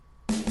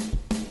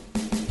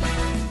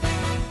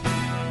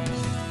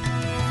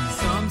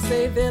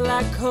say they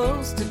like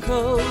coast to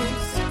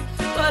coast,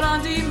 but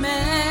on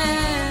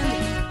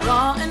demand,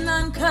 raw and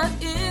uncut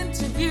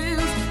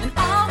interviews, and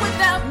all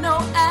without no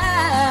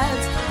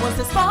ads. One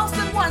says false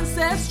and one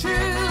says true,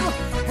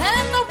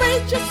 and the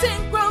rate you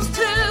sing grows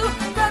too.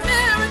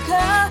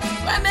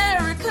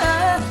 America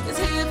is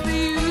here for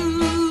you.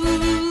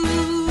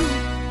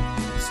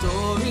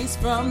 Stories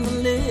from the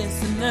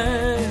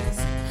listeners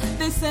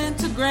they sent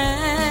to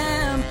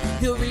Graham.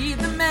 He'll read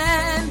them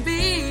and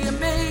be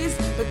amazed,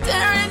 but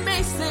Darren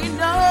may say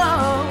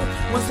no.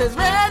 One says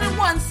red and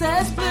one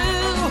says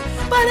blue,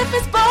 but if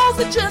it's balls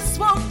it just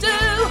won't do.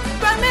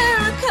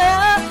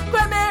 Grimerica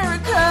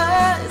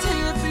is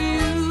here for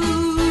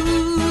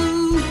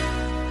you.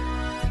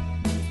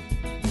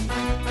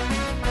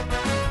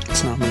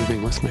 It's not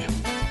moving with me.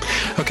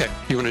 Okay,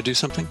 you want to do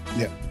something?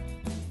 Yeah.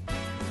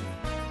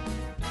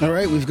 All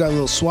right, we've got a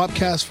little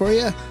Swapcast for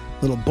you.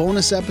 Little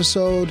bonus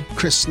episode.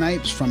 Chris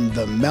Snipes from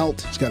the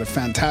Melt. He's got a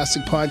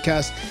fantastic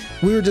podcast.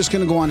 We were just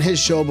going to go on his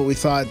show, but we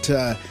thought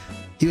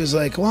he was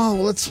like,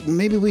 well,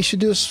 maybe we should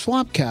do a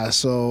Swapcast.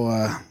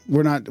 So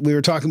we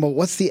were talking about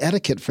what's the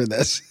etiquette for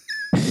this.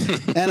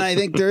 And I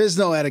think there is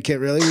no etiquette,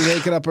 really. We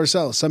make it up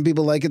ourselves. Some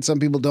people like it, some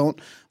people don't.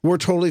 We're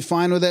totally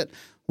fine with it.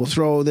 We'll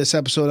throw this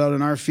episode out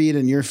in our feed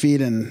and your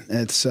feed, and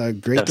it's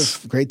great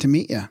to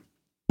meet you.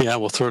 Yeah,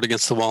 we'll throw it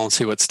against the wall and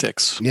see what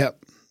sticks. Yep.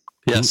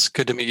 Yes,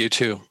 good to meet you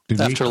too.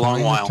 Did after a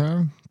long while.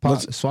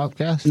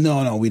 Swapcast?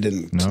 No, we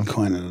didn't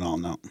coin it at all.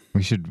 No,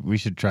 we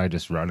should try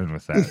just running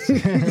with that.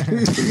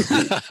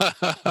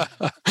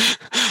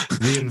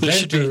 The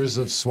inventors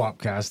of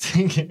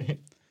Swapcasting.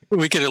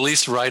 We could at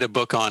least write a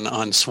book on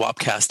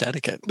Swapcast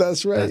etiquette.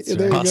 That's right.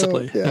 There you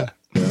possibly. Go.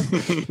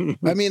 Yeah.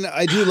 I mean,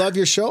 I do love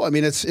your show. I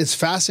mean, it's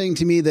fascinating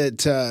to me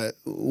that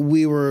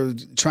we were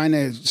trying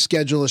to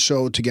schedule a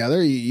show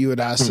together. You had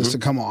asked us to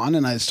come on,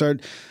 and I'd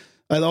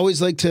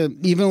always like to,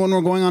 even when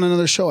we're going on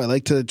another show, I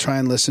like to try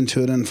and listen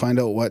to it and find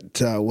out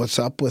what's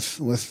up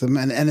with them.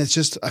 And it's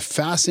just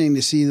fascinating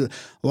to see a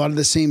lot of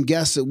the same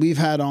guests that we've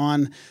had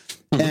on.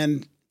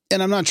 And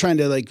I'm not trying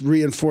to like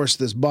reinforce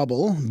this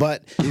bubble,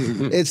 but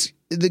it's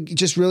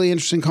just really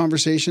interesting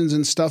conversations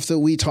and stuff that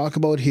we talk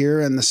about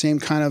here, and the same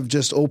kind of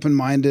just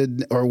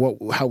open-minded, or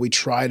how we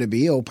try to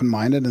be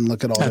open-minded and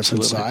look at all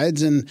different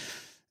sides. And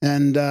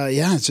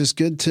it's just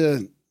good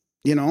to,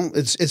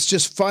 it's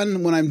just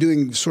fun when I'm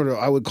doing sort of,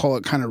 I would call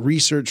it kind of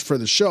research for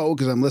the show,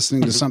 because I'm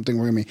listening to something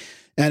we're going to be,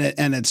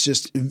 and it's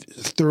just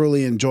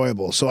thoroughly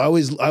enjoyable. So I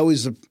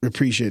always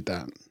appreciate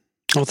that.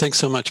 Well, thanks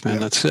so much,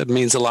 man. Yeah. It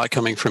means a lot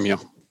coming from you.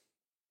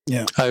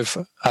 Yeah. I've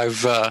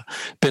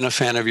been a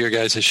fan of your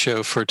guys'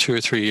 show for 2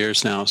 or 3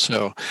 years now,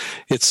 so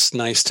it's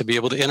nice to be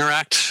able to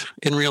interact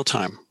in real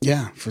time.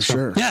 Yeah, for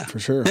sure. Yeah, for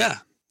sure. Yeah.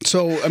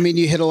 So, I mean,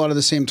 you hit a lot of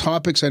the same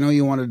topics. I know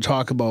you wanted to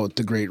talk about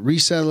the Great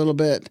Reset a little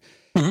bit.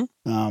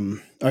 Mm-hmm.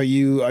 Are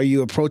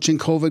you approaching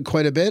COVID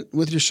quite a bit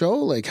with your show?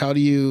 Like, how do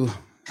you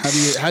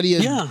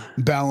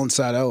balance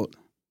that out?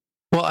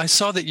 Well, I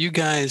saw that you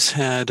guys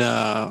had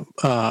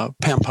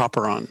Pam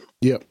Popper on.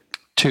 Yep.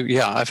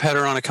 I've had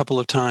her on a couple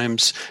of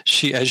times.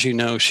 She, as you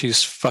know,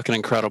 she's fucking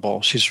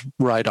incredible. She's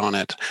right on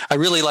it. I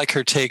really like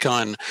her take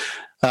on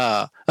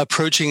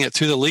approaching it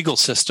through the legal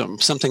system,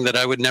 something that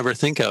I would never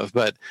think of,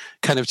 but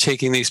kind of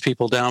taking these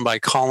people down by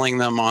calling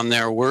them on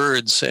their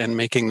words and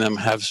making them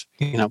have,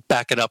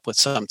 back it up with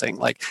something.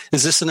 Like,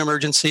 is this an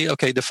emergency?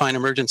 Okay, define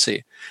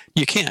emergency.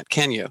 You can't,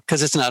 can you?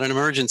 Because it's not an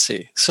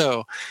emergency.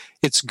 So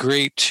it's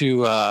great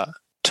to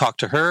talk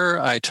to her.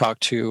 I talk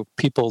to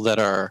people that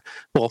are,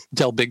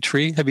 Del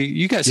Bigtree.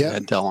 You guys have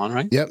had Del on,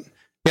 right? Yep.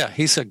 Yeah,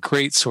 he's a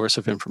great source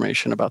of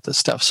information about this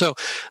stuff. So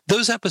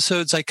those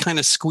episodes, I kind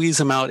of squeeze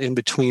them out in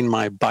between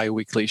my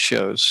bi-weekly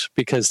shows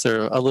because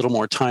they're a little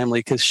more timely,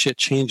 because shit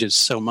changes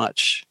so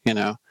much,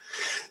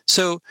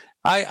 So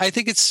I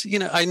think it's,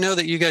 I know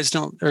that you guys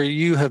don't, or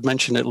you have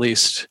mentioned at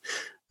least,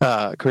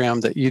 Graham,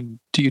 that you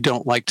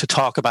don't like to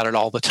talk about it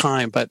all the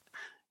time, but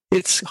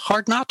it's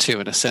hard not to,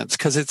 in a sense,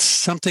 because it's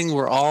something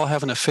we're all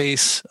having to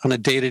face on a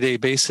day-to-day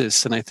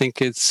basis. And I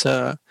think it's,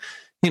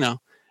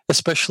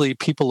 especially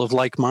people of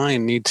like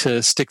mind need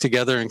to stick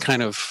together and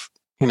kind of,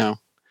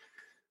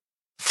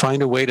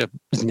 find a way to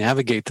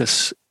navigate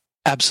this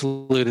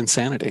absolute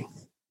insanity.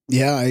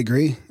 Yeah, I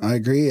agree.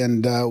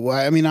 And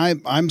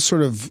I'm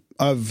sort of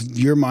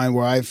your mind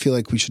where I feel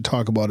like we should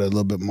talk about it a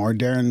little bit more.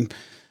 Darren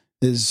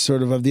is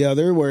sort of the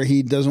other, where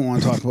he doesn't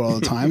want to talk about it all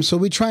the time. So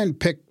we try and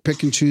pick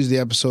and choose the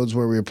episodes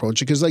where we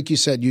approach it. Because like you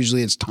said,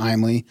 usually it's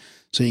timely.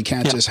 So you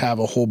can't just have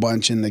a whole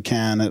bunch in the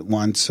can at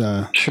once.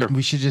 Sure.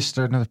 We should just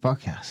start another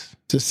podcast.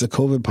 Just the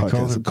COVID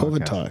podcast, the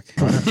COVID talk.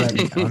 I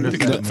wonder if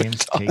that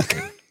means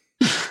taken.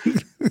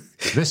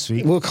 This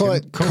week, we'll call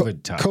it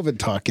COVID talk. COVID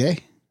talk, eh?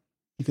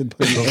 You could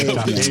put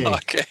COVID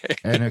talk, eh?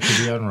 And it could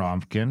be on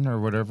Rompkin or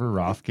whatever,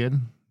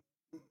 Rofkin.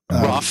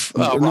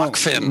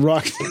 Rockfin.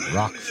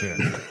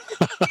 Rockfin.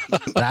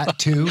 That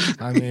too.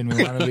 I mean,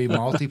 we want to be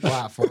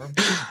multi-platform.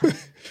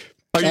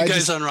 Are you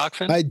guys on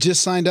Rockfin? I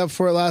just signed up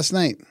for it last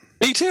night.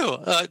 Me too.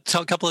 A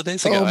couple of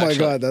days ago. Oh my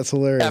God, that's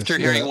hilarious. After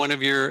hearing one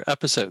of your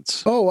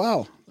episodes. Oh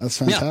wow. That's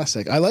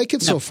fantastic. I like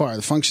it so far.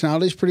 The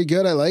functionality is pretty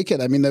good. I like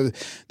it. I mean,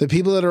 the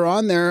people that are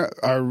on there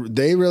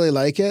they really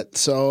like it.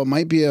 So it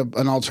might be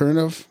an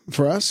alternative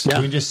for us. Yeah,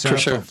 can we just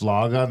set up a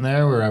vlog on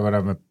there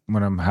where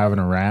when I'm having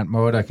a rant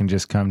mode, I can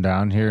just come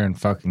down here and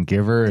fucking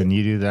give her, and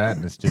you do that,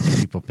 and it's just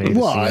people pay.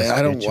 Well,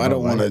 I don't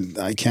want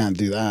to. I can't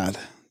do that.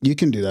 You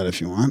can do that if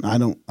you want.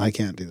 I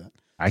can't do that.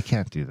 I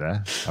can't do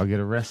that. I'll get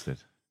arrested.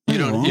 You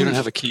don't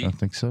have a key? I don't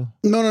think so.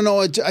 No.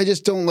 I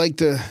just don't like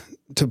to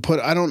put.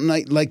 I don't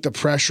like the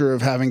pressure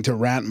of having to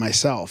rant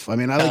myself. I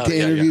mean, I like to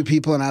interview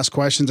people and ask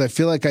questions. I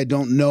feel like I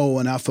don't know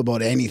enough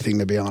about anything,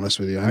 to be honest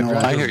with you.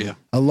 I hear you.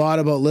 A lot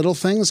about little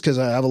things because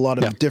I have a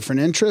lot of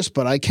different interests,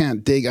 but I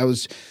can't dig.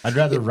 I'd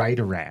rather write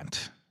a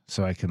rant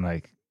so I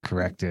can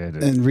correct it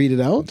and read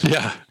it out.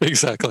 Yeah,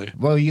 exactly.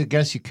 Well, you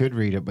guess you could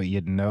read it, but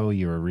you'd know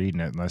you were reading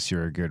it unless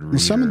you're a good reader.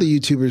 Some of the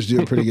YouTubers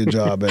do a pretty good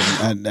job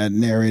at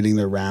narrating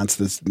their rants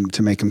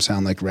to make them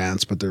sound like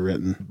rants, but they're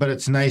written. But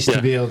it's nice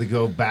to be able to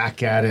go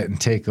back at it and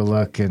take a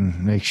look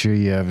and make sure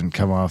you haven't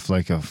come off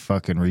like a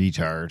fucking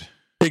retard.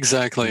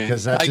 Exactly.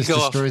 Because that just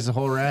destroys the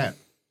whole rant.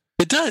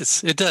 It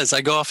does.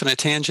 I go off on a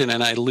tangent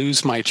and I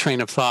lose my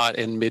train of thought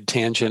in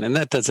mid-tangent, and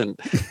that doesn't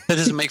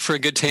make for a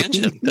good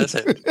tangent, does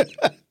it?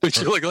 But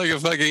you look like a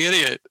fucking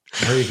idiot.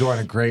 Or you go on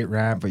a great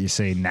rant, but you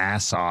say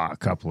NASA a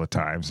couple of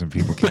times and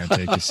people can't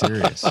take you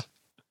serious.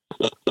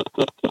 What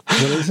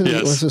is it?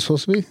 Yes. What's it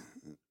supposed to be?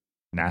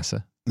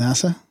 NASA.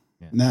 NASA?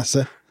 Yeah.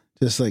 NASA?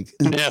 Just like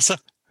NASA?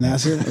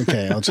 NASA?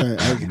 Okay, I'll try.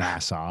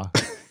 NASA.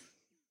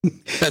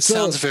 That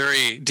sounds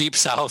very deep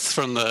south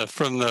from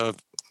the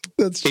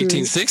that's true.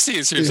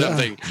 1860s or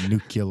something.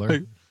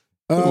 Nuclear.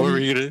 What were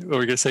you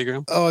gonna say,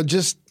 Graham? Oh,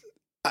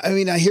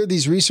 I hear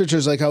these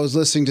researchers, I was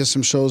listening to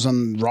some shows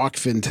on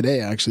Rockfin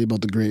today, actually,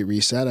 about the Great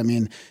Reset. I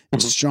mean,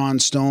 Sean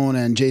Stone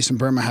and Jason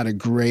Burma had a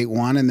great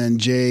one, and then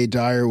Jay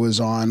Dyer was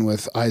on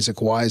with Isaac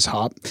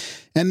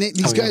Weishaupt. And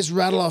these guys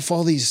rattle off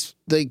all these,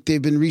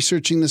 they've been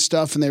researching this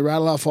stuff, and they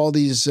rattle off all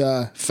these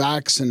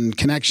facts and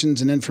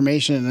connections and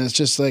information, and it's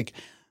just like,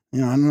 I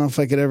don't know if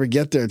I could ever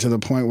get there to the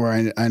point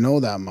where I know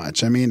that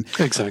much. I mean,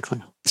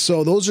 exactly.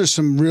 So those are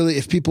some really,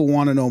 if people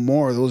want to know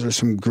more, those are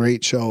some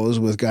great shows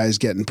with guys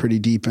getting pretty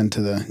deep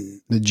into the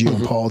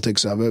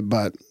geopolitics of it.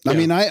 But I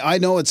mean, I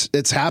know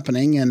it's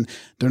happening, and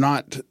they're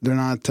not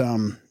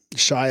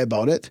shy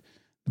about it,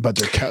 but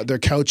they're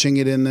couching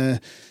it in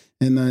the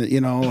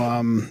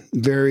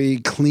very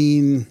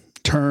clean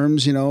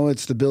terms.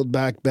 It's the Build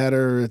Back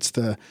Better. It's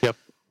the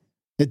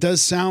It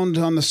does sound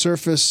on the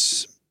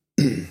surface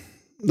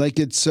like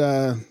it's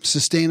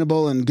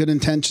sustainable and good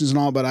intentions and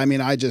all, but I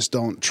mean, I just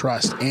don't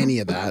trust any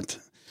of that.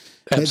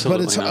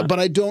 Absolutely not. But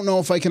I don't know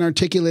if I can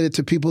articulate it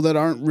to people that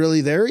aren't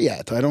really there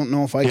yet. I don't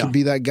know if I could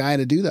be that guy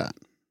to do that.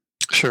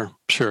 Sure.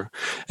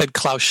 And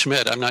Klaus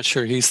Schmidt, I'm not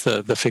sure he's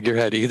the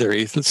figurehead either.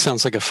 He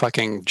sounds like a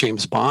fucking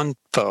James Bond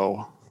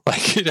foe.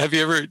 Have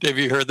you heard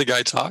the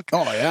guy talk?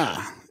 Oh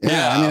yeah.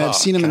 I mean, I've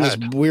seen him in this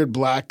weird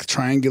black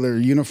triangular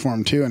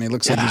uniform too, and he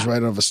looks like he's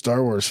right out of a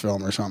Star Wars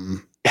film or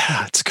something.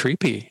 Yeah, it's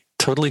creepy.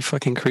 Totally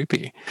fucking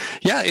creepy.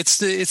 Yeah,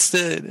 it's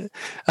a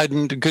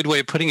good way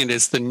of putting it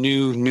is the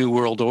new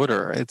world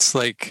order. It's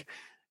like,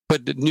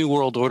 but the new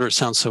world order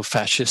sounds so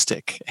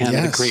fascistic, and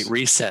the Great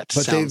Reset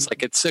sounds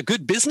like it's a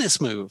good business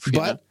move.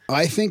 But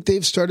I think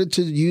they've started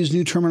to use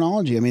new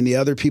terminology. I mean, the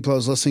other people I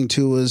was listening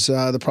to was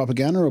the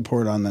propaganda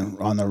report on the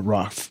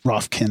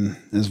Rofkin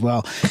as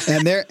well,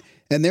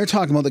 and they're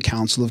talking about the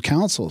Council of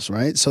Councils,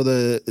 right? So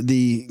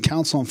the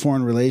Council on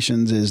Foreign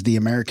Relations is the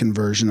American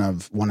version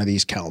of one of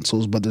these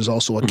councils, but there's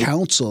also a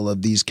council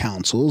of these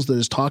councils that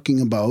is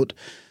talking about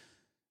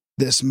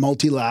this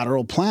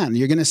multilateral plan.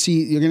 You're going to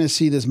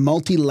see this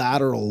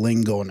multilateral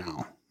lingo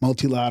now,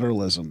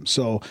 multilateralism.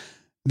 So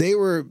they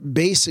were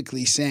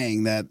basically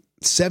saying that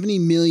 70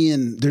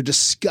 million, they're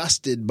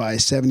disgusted by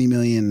 70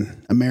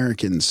 million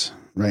Americans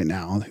right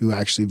now who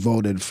actually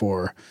voted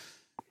for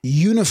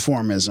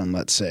uniformism,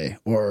 let's say,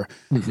 or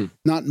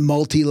not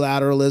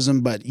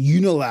multilateralism, but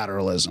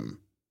unilateralism.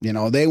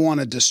 They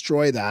want to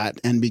destroy that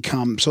and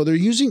become, so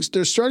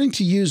they're starting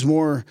to use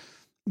more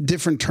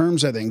different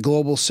terms, I think,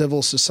 global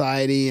civil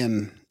society,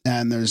 and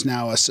there's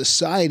now a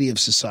society of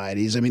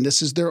societies. I mean,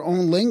 this is their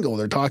own lingo.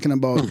 They're talking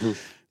about,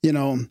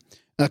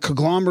 a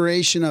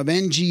conglomeration of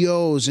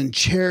NGOs and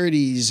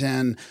charities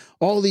and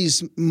all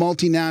these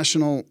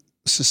multinational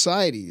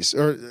societies,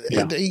 or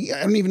I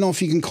don't even know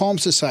if you can call them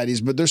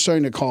societies, but they're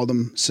starting to call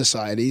them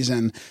societies.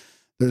 And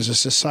there's a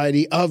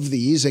society of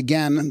these,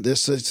 again,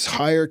 this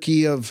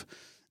hierarchy of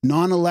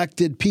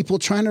non-elected people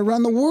trying to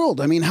run the world.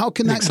 I mean, how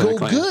can that go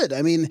good?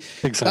 I mean,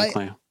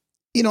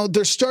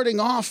 they're starting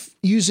off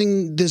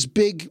using this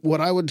big, what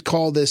I would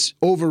call this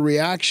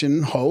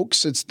overreaction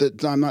hoax.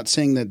 I'm not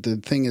saying that the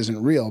thing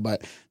isn't real,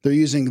 but they're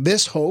using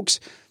this hoax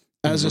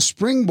as a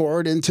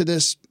springboard into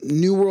this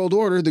new world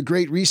order, the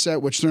Great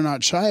Reset, which they're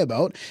not shy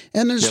about.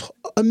 And there's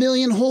a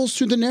million holes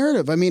through the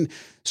narrative. I mean,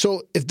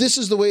 so if this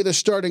is the way they're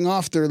starting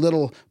off their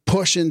little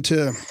push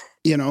into,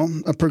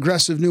 a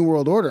progressive new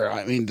world order,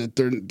 I mean, that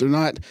they're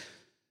not,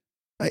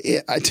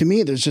 to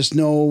me, there's just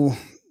no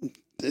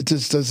it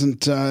just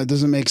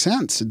doesn't make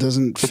sense. It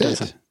doesn't fit,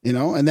 doesn't. you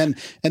know. And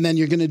then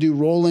you're going to do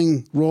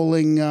rolling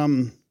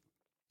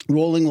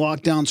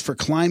lockdowns for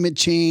climate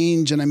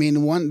change. And I mean,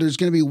 there's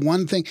going to be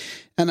one thing,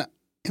 and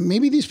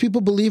maybe these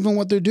people believe in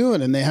what they're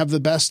doing and they have the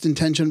best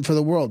intention for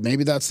the world.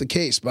 Maybe that's the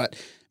case, but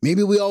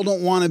maybe we all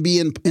don't want to be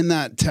in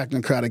that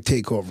technocratic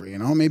takeover. You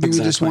know, maybe we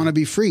just want to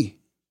be free.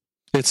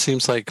 It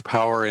seems like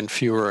power in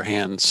fewer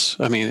hands.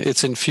 I mean,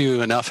 it's in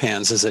few enough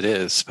hands as it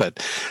is, but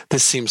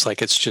this seems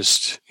like it's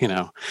just, you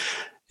know,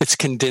 it's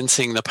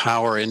condensing the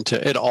power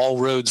into it. All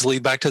roads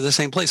lead back to the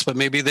same place, but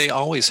maybe they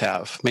always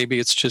have. Maybe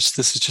it's just,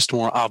 this is just a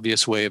more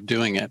obvious way of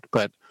doing it.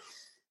 But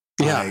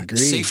yeah, I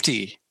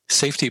agree.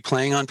 Safety,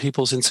 playing on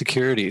people's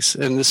insecurities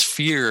and this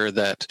fear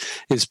that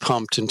is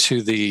pumped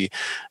into the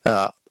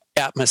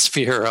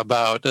atmosphere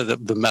about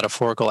the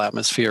metaphorical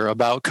atmosphere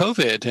about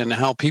COVID and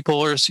how people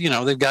are, you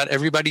know, they've got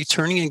everybody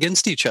turning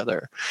against each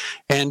other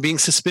and being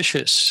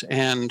suspicious,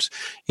 and,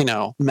 you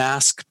know,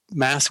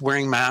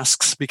 wearing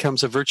masks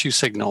becomes a virtue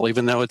signal,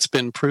 even though it's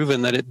been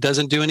proven that it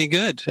doesn't do any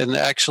good and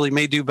actually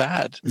may do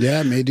bad.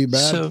 Yeah, it may do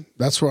bad. So,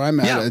 that's where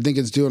I'm at. Yeah. I think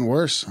it's doing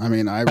worse. I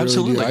mean, I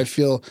really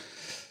do.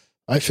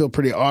 I feel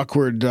pretty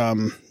awkward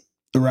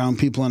around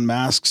people in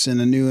masks in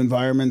a new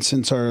environment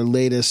since our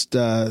latest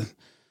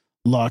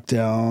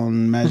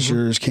lockdown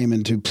measures came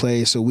into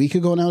place a week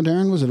ago now.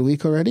 Darren, was it a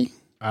week already?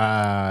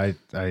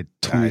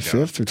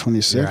 25th or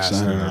 26th.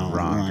 I don't know.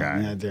 Wrong guy.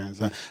 Yeah, Darren's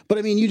but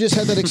I mean, you just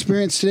had that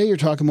experience today. You're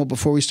talking about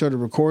before we started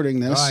recording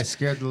this. Oh, I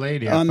scared the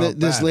lady.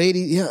 This lady.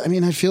 Yeah, I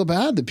mean, I feel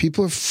bad. The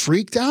people are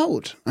freaked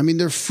out. I mean,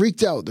 they're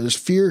freaked out. There's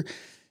fear,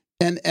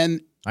 and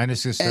I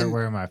just gonna start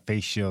wearing my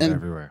face shield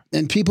everywhere.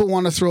 And people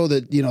want to throw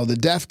the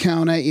death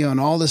count at you and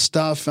all this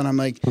stuff. And I'm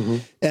like,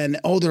 and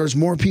there's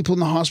more people in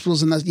the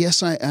hospitals. And that,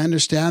 yes, I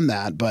understand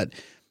that. But,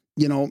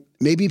 you know,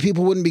 maybe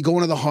people wouldn't be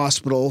going to the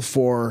hospital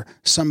for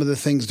some of the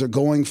things they're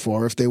going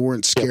for if they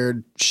weren't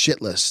scared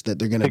shitless that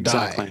they're going to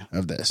die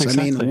of this.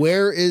 Exactly. I mean,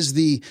 where's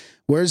the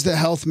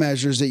health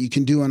measures that you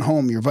can do at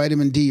home? Your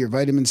vitamin D, your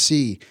vitamin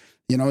C,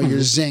 you know,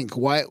 your zinc.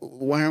 Why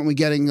aren't we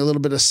getting a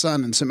little bit of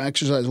sun and some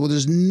exercise? Well,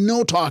 there's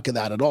no talk of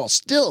that at all.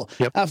 Still,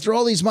 after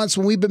all these months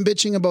when we've been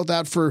bitching about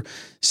that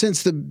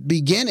since the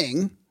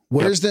beginning,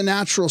 where's the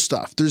natural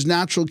stuff? There's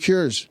natural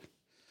cures.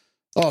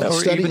 Oh,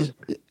 study.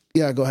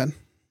 Yeah, go ahead.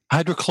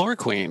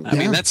 Hydrochloroquine. I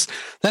mean,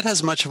 that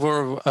has much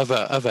more of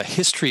a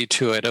history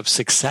to it of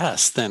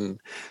success than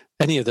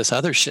any of this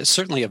other shit.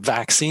 Certainly a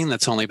vaccine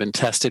that's only been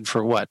tested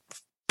for what,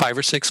 5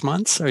 or 6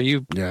 months? Are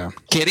you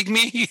kidding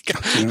me?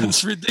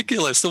 It's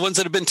ridiculous. The ones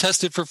that have been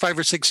tested for 5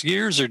 or 6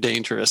 years are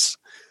dangerous.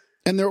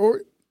 And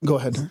go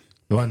ahead.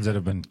 The ones that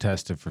have been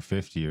tested for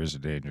 50 years are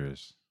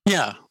dangerous.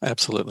 Yeah,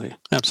 absolutely.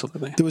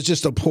 Absolutely. There was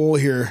just a poll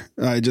here.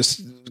 I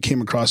just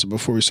came across it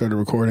before we started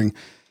recording.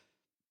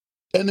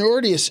 And they're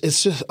already,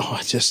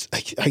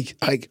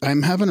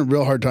 I'm having a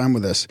real hard time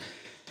with this.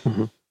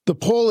 The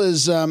poll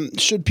is,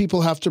 should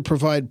people have to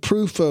provide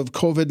proof of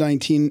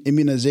COVID-19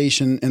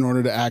 immunization in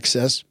order to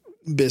access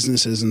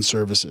businesses and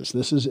services?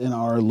 This is in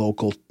our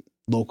local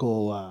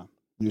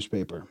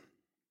newspaper.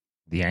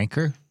 The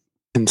Anchor?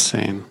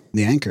 Insane.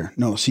 The Anchor.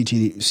 No,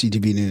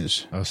 CTV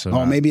News.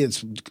 Maybe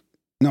it's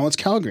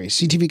Calgary.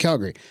 CTV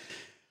Calgary.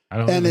 I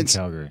don't live in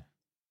Calgary.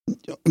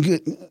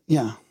 Good.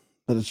 Yeah.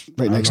 But it's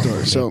right next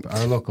door. So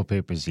our local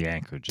paper is the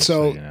Anchor. Just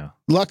so you know.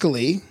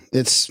 Luckily,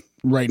 it's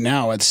right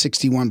now at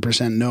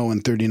 61% no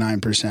and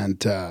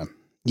 39%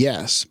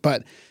 yes.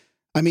 But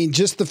I mean,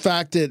 just the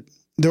fact that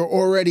they're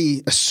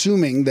already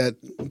assuming that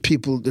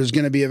there's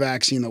going to be a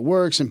vaccine that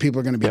works and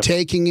people are going to be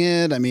taking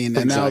it. I mean,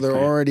 and now they're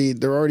already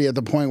at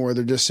the point where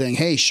they're just saying,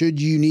 hey,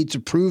 should you need to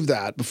prove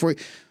that before?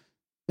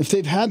 If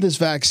they've had this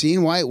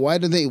vaccine, why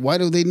do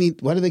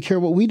they care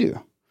what we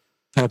do?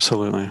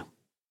 Absolutely.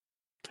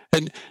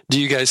 And do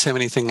you guys have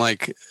anything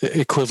like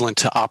equivalent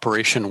to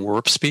Operation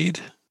Warp Speed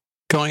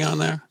going on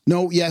there?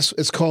 No, yes.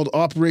 It's called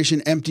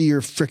Operation Empty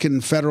Your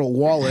Frickin' Federal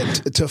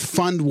Wallet to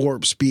fund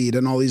Warp Speed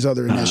and all these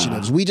other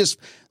initiatives. We just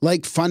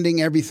like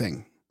funding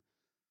everything.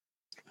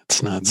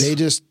 It's nuts. They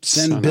just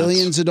send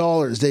billions of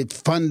dollars. They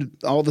fund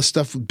all the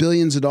stuff with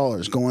billions of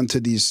dollars going to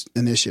these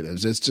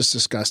initiatives. It's just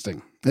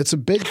disgusting. It's a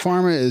big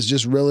pharma is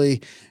just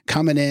really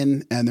coming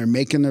in and they're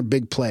making their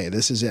big play.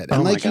 This is it.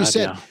 And like you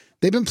said,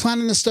 they've been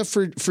planning this stuff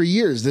for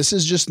years. This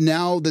is just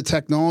now the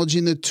technology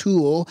and the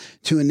tool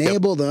to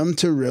enable them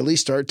to really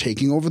start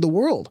taking over the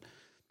world.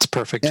 It's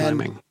perfect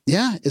timing.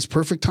 Yeah, it's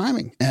perfect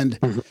timing. And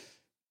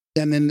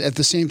and then at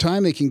the same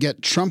time, they can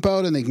get Trump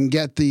out and they can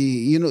get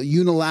the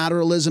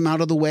unilateralism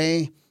out of the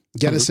way,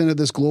 get us into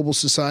this global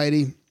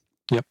society.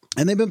 Yep.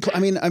 And they've been. I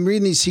mean, I'm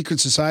reading these secret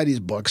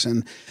societies books,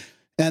 and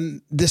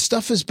this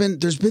stuff has been.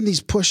 There's been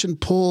these push and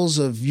pulls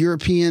of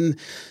European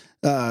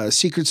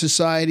secret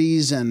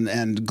societies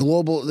and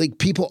global, like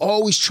people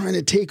always trying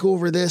to take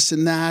over this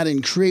and that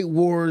and create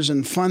wars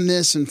and fund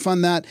this and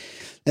fund that.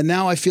 And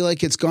now I feel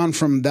like it's gone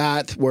from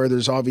that, where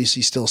there's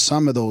obviously still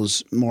some of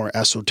those more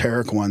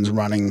esoteric ones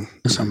running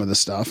some of the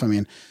stuff. I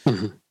mean,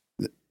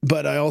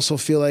 but I also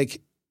feel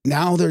like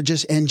now they're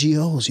just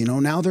NGOs,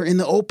 now they're in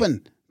the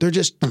open. They're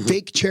just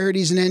fake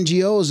charities and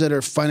NGOs that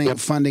are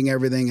funding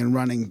everything and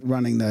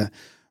running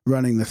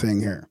the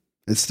thing here.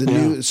 It's the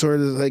new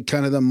sort of like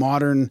kind of the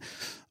modern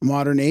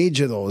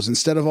age of those.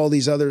 Instead of all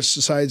these other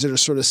societies that are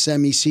sort of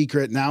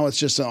semi-secret, now it's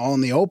just all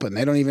in the open.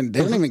 They don't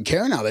even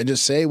care now. They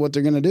just say what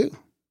they're going to do.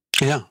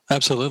 Yeah,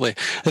 absolutely.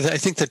 I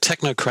think the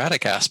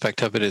technocratic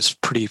aspect of it is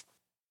pretty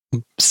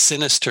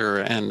sinister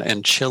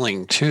and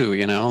chilling too,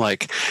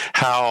 like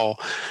how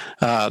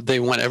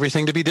they want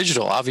everything to be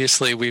digital.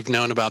 Obviously, we've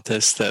known about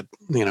this, that,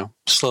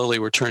 slowly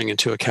we're turning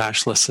into a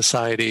cashless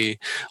society.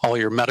 All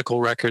your medical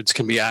records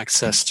can be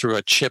accessed through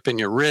a chip in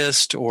your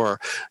wrist,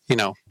 or,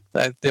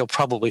 they'll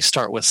probably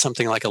start with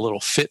something like a little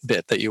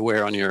Fitbit that you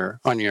wear on your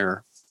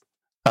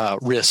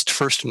wrist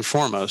first and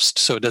foremost,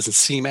 so it doesn't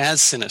seem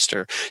as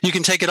sinister. You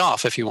can take it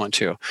off if you want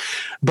to,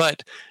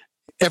 but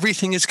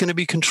everything is going to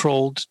be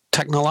controlled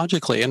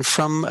technologically and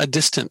from a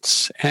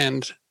distance.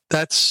 And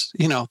that's,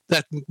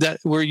 that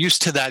we're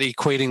used to that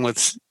equating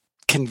with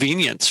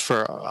convenience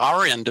for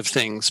our end of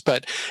things,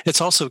 but it's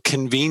also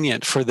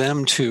convenient for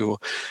them to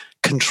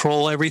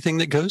control everything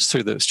that goes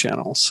through those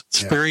channels.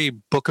 It's very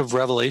Book of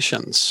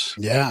Revelations.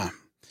 Yeah.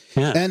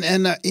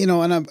 And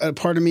a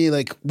part of me,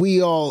 like,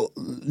 we all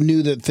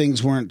knew that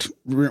things weren't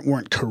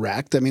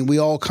correct. I mean, we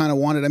all kind of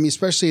wanted,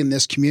 especially in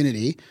this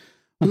community,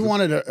 we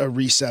wanted a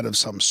reset of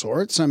some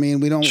sorts. I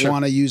mean, we don't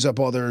want to use up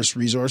all their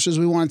resources.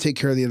 We want to take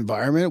care of the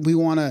environment.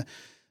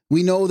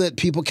 We know that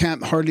people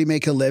can't hardly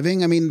make a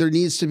living. I mean, there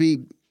needs to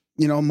be,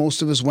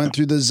 most of us went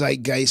through the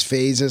zeitgeist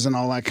phases and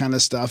all that kind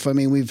of stuff. I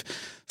mean, we've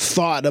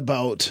thought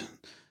about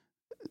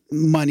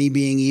money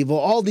being evil,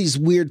 all these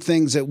weird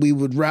things that we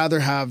would rather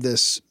have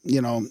this,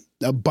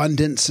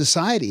 abundant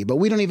society, but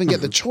we don't even get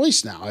the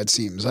choice now. It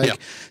seems like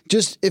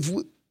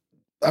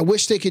I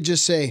wish they could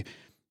just say,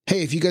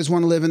 hey, if you guys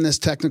want to live in this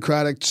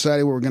technocratic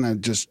society, we're going to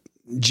just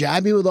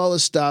jab you with all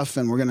this stuff,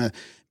 and we're going to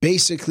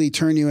basically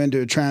turn you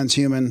into a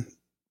transhuman,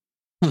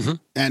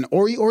 and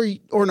or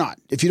not.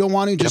 If you don't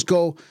want to, just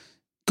go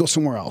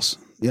somewhere else.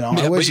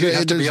 I wish but you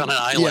have to be on an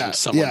island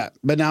somewhere. Yeah,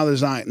 but now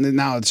there's not.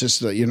 Now it's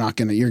just that you're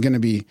going to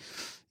be,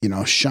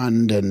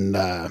 shunned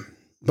and.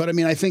 But I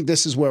mean, I think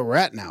this is where we're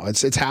at now.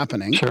 It's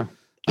happening. Sure.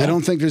 Yeah. I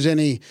don't think there's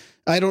any.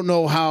 I don't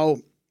know how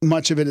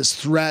much of it is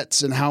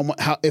threats and how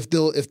if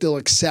they'll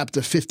accept a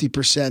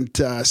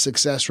 50%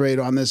 success rate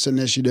on this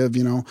initiative.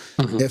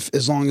 If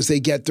as long as they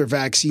get their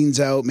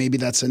vaccines out, maybe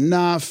that's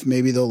enough.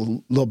 Maybe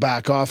they'll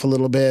back off a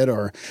little bit,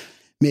 or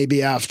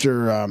maybe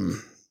after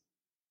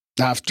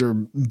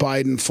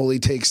Biden fully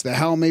takes the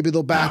helm, maybe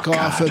they'll back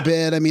off a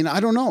bit. I mean, I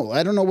don't know.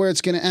 I don't know where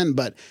it's going to end,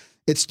 but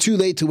it's too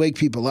late to wake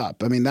people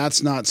up. I mean,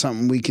 that's not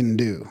something we can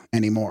do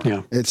anymore.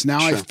 Yeah. It's now,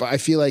 I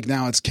feel like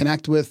now it's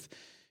connect with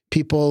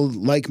people,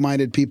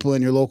 like-minded people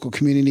in your local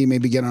community,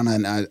 maybe get on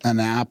an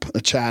app,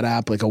 a chat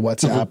app, like a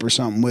WhatsApp or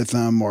something with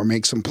them, or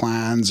make some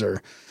plans.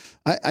 Or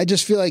I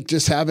just feel like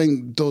just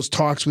having those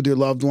talks with your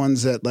loved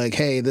ones that, like,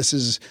 hey, this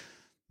is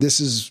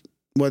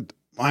what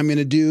I'm going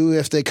to do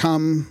if they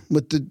come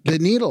with the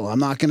needle. I'm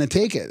not going to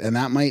take it. And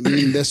that might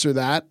mean this or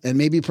that, and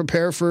maybe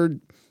prepare for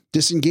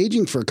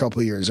disengaging for a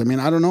couple of years. I mean,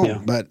 I don't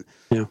know, but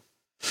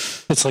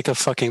it's like a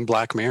fucking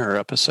Black Mirror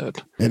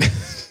episode. It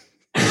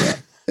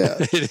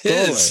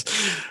is.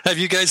 Have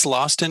you guys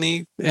lost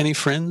any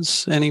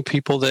friends, any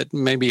people that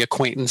maybe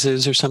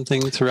acquaintances or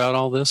something throughout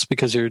all this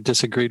because you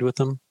disagreed with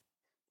them,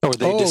 or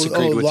they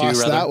disagreed with lost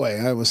you? Rather? That way,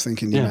 I was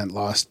thinking you meant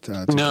lost.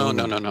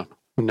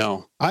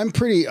 No. I'm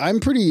pretty.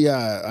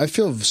 I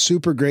feel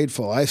super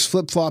grateful. I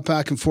flip flop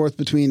back and forth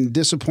between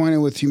disappointed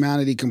with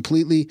humanity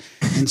completely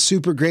and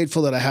super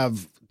grateful that I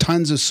have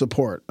tons of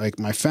support, like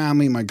my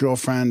family, my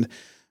girlfriend,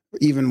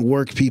 even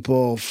work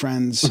people,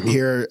 friends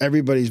here.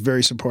 Everybody's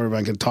very supportive.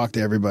 I can talk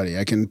to everybody.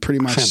 I can pretty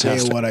much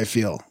say what I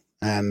feel.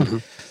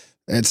 And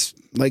it's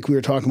like we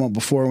were talking about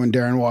before, when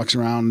Darren walks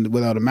around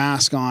without a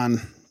mask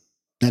on,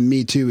 and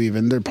me too,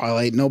 even. They're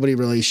polite. Nobody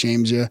really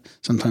shames you.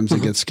 Sometimes they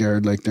get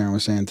scared, like Darren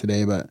was saying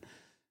today, but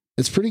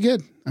it's pretty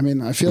good. I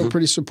mean, I feel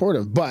pretty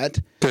supportive. But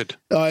good.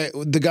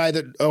 The guy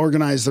that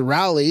organized the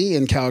rally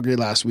in Calgary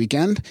last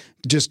weekend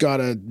just got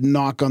a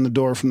knock on the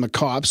door from the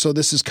cops. So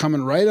this is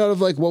coming right out of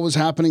like what was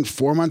happening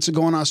 4 months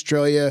ago in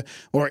Australia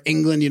or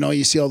England.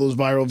 You see all those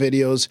viral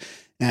videos,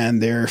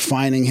 and they're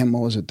fining him.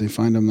 What was it? They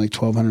fined him like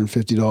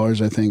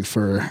 $1,250, I think,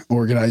 for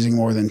organizing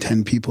more than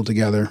 10 people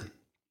together.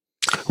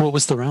 What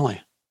was the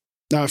rally?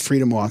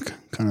 Freedom Walk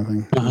kind of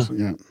thing.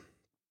 Yeah.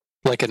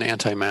 Like an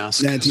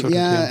anti-mask.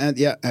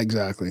 Yeah,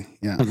 exactly.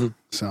 Yeah.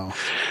 So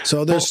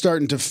they're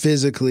starting to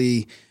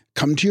physically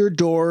come to your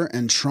door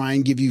and try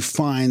and give you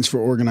fines for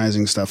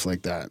organizing stuff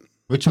like that.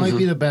 Which might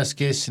be the best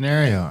case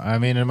scenario. I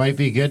mean, it might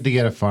be good to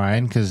get a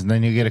fine, because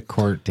then you get a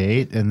court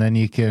date, and then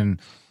you can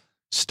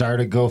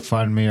start a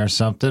GoFundMe or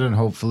something and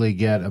hopefully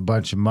get a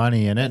bunch of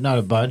money in it. Not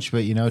a bunch,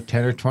 but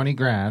 10 or 20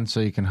 grand,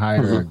 so you can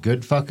hire a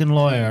good fucking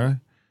lawyer.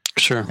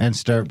 Sure. And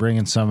start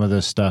bringing some of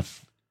this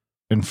stuff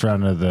in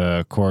front of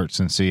the courts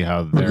and see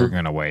how they're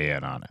going to weigh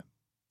in on it.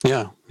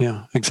 Yeah,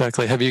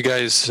 exactly. Have you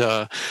guys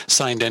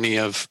signed any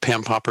of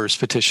Pam Popper's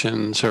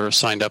petitions or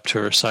signed up to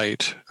her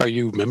site? Are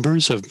you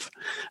members of?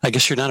 I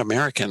guess you're not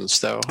Americans,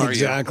 though, are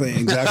Exactly.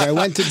 you? I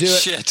went to do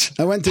it. Shit.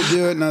 I went to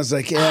do it, and I was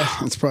like,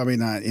 it's probably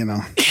not.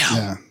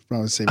 Yeah,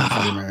 probably saving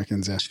for the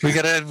Americans. Yeah. We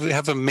got to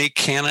have a Make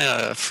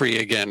Canada free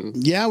again.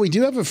 Yeah, we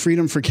do have a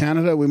Freedom for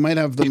Canada. We might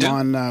have them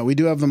on. We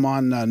do have them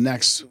on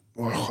next.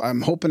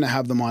 I'm hoping to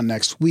have them on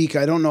next week.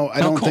 I don't know. I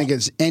don't think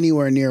it's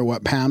anywhere near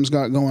what Pam's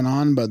got going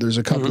on, but there's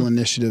a couple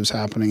initiatives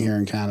happening here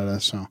in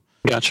Canada. So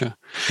gotcha.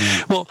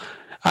 Yeah. Well,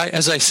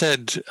 as I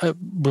said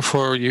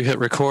before you hit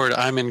record,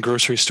 I'm in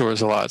grocery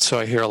stores a lot, so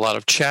I hear a lot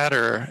of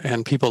chatter,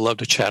 and people love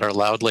to chatter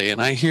loudly. And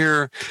I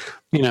hear,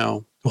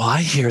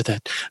 I hear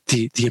that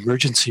the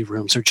emergency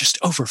rooms are just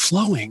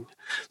overflowing.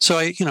 So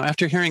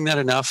after hearing that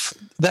enough,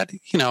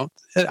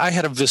 I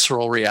had a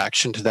visceral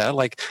reaction to that.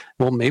 Like,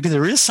 well, maybe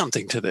there is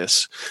something to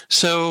this.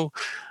 So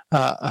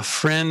a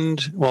friend,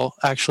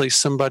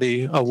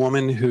 a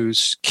woman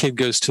whose kid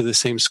goes to the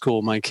same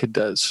school my kid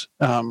does.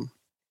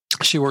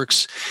 She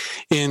works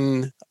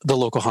in the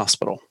local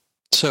hospital.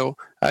 So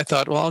I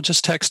thought, well, I'll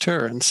just text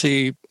her and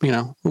see,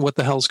 what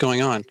the hell's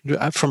going on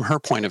from her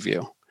point of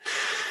view.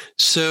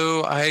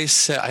 So I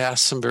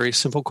asked some very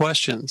simple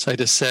questions. I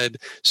just said,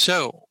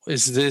 so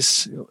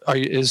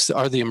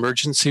are the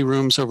emergency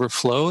rooms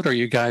overflowed? Are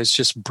you guys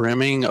just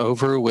brimming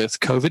over with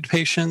COVID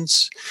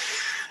patients?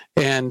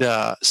 And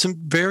some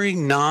very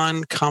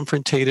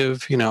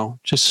non-confrontative,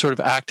 just sort of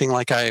acting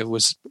like I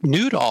was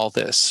new to all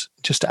this,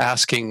 just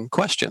asking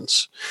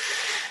questions.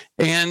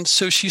 And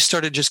so she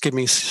started just giving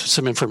me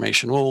some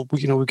information. Well,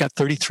 we've got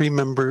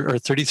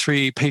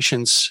 33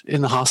 patients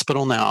in the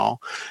hospital now,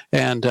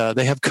 and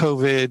they have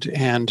COVID,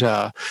 and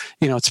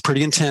it's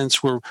pretty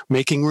intense. We're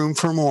making room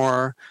for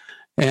more.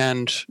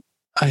 And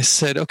I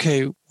said,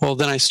 okay. Well,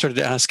 then I started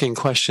asking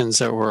questions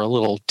that were a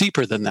little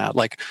deeper than that.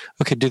 Like,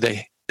 okay, did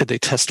they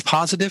test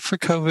positive for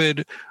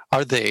COVID?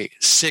 Are they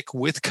sick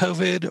with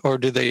COVID, or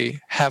do they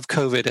have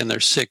COVID and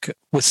they're sick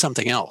with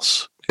something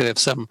else? They have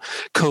some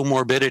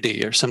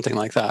comorbidity or something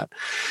like that.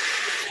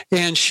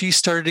 And she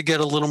started to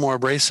get a little more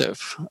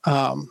abrasive.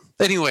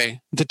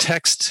 Anyway, the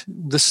text,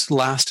 this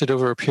lasted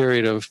over a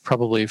period of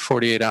probably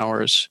 48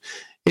 hours,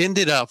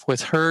 ended up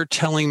with her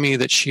telling me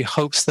that she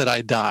hopes that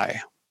I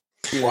die.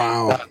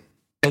 Wow.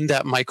 And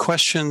that my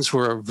questions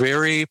were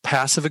very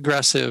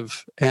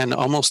passive-aggressive and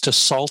almost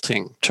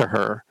assaulting to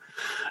her.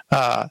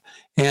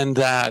 And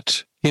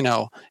that,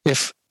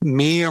 if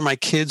me or my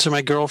kids or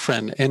my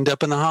girlfriend end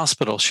up in the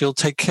hospital, she'll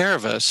take care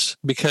of us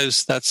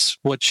because that's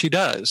what she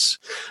does.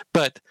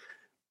 But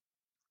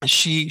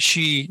she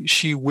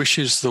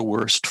wishes the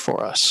worst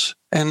for us.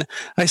 And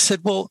I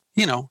said, well,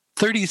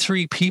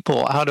 33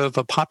 people out of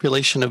a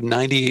population of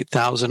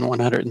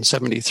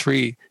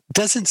 98,173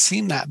 doesn't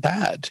seem that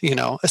bad,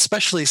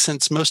 especially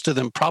since most of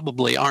them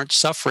probably aren't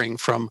suffering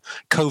from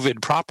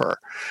COVID proper.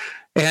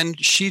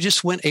 And she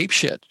just went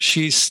apeshit.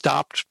 She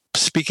stopped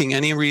speaking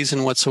any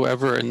reason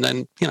whatsoever, and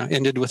then,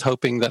 ended with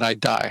hoping that I'd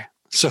die.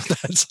 So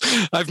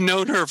I've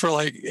known her for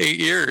like 8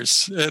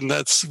 years, and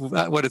that's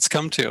what it's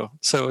come to.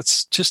 So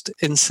it's just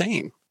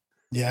insane.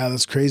 Yeah,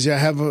 that's crazy.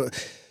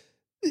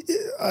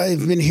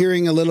 I've been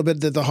hearing a little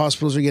bit that the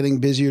hospitals are getting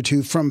busier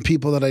too from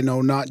people that I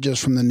know, not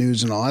just from the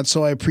news and all that.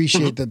 So I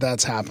appreciate that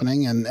that's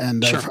happening.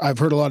 And Sure. I've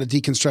heard a lot of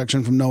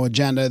deconstruction from No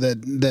Agenda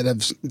that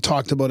have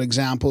talked about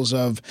examples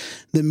of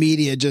the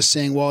media just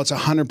saying, well, it's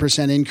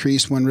 100%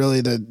 increase when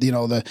really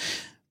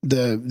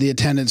the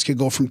attendance could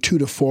go from 2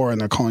 to 4, and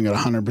they're calling it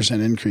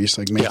 100% increase,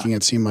 like making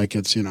it seem like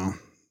it's,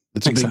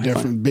 it's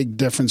a big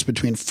difference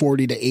between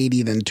 40 to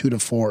 80 than 2 to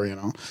 4,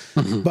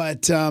 Mm-hmm.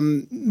 But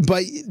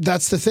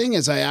that's the thing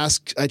is I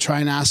try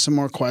and ask some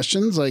more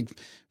questions, like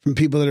from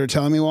people that are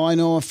telling me, well, I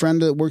know a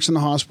friend that works in the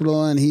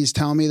hospital and he's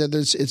telling me that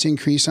it's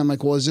increased. I'm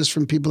like, well, is this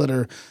from people that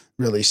are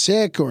really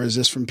sick, or is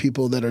this from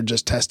people that are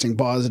just testing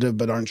positive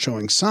but aren't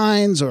showing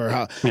signs,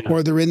 or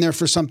or they're in there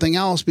for something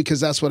else? Because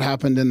that's what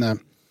happened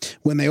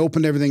when they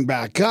opened everything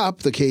back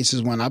up, the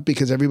cases went up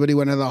because everybody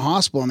went to the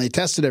hospital and they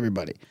tested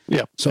everybody.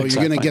 Yeah. So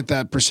you're going to get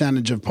that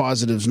percentage of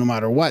positives no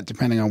matter what,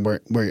 depending on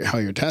how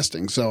you're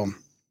testing. So,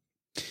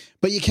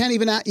 but you can't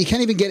even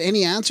get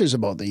any answers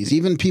about these.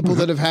 Even people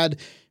that have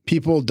had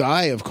people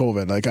die of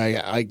COVID. Like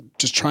I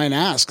just try and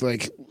ask,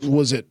 like,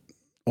 was it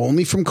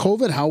only from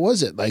COVID? How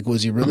was it? Like,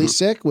 was he really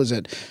sick? Was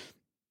it,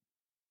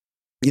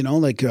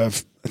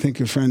 I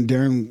think a friend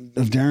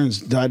Darren's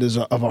died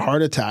of a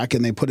heart attack,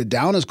 and they put it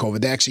down as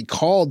COVID. They actually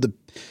called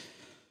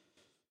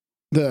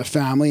the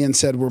family and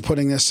said, we're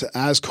putting this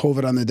as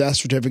COVID on the death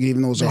certificate,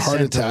 even though it was a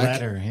heart attack.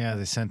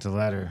 They sent a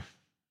letter.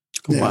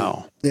 Yeah.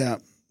 Wow. Yeah.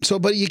 So,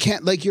 but you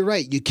can't, like, you're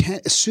right. You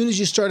can't, as soon as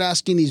you start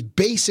asking these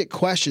basic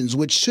questions,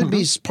 which should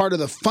be part of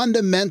the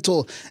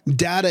fundamental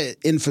data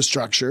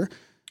infrastructure.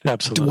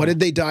 Absolutely. What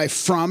did they die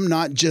from,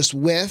 not just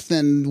with?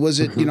 And was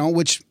it,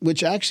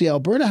 which actually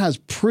Alberta has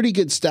pretty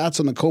good stats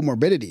on the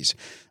comorbidities.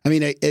 I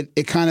mean,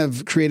 it kind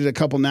of created a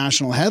couple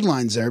national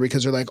headlines there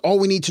because they're like, all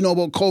we need to know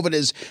about COVID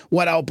is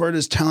what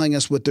Alberta's telling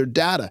us with their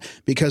data,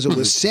 because it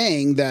was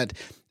saying that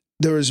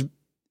there was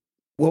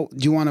well,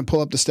 do you want to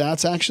pull up the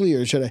stats actually,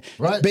 or should I?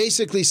 Right.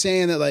 Basically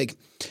saying that like,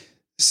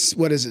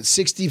 what is it?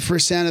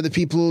 60% of the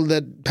people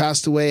that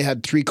passed away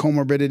had 3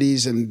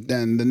 comorbidities, and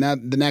then the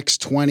next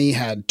 20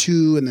 had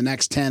 2, and the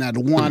next 10 had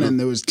 1, and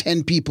there was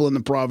 10 people in the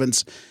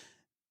province.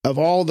 Of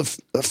all the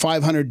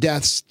 500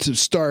 deaths to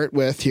start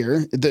with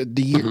here,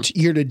 the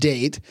year to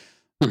date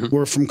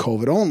were from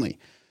COVID only.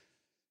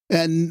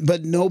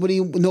 But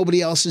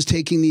nobody else is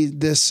taking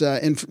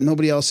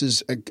nobody else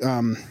is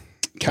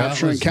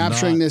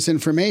capturing this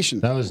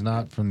information. That was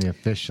not from the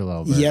official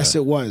Alberta. Yes,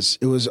 it was.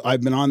 It was.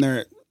 I've been on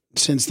there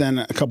since then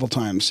a couple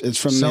times. It's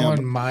from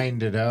someone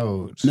mined it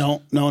out.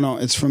 No.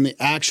 It's from the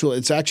actual.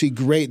 It's actually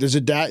great. There's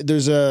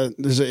a.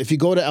 If you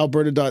go to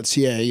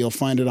alberta.ca, you'll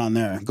find it on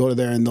there. Go to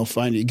there and they'll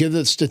find it. Give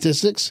the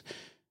statistics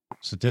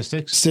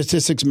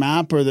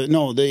map or right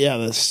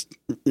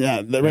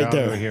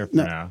there. Over here for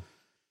now.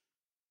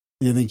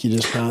 You think you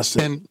just passed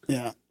it? And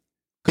yeah.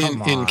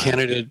 In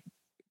Canada,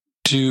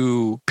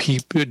 do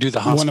the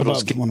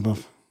hospitals one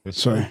above?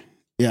 Sorry.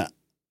 Yeah.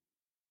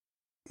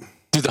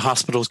 Do the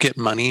hospitals get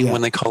money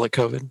when they call it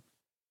COVID?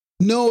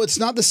 No, it's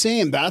not the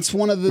same. That's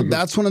one of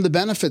the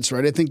benefits,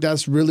 right? I think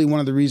that's really one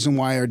of the reasons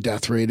why our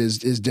death rate is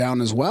down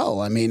as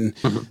well. I mean,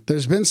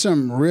 there's been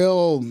some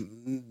real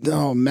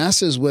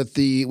messes with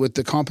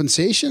the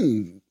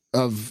compensation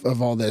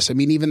of all this. I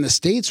mean, even the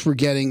states were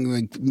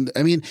getting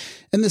and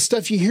the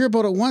stuff you hear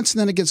about it once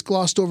and then it gets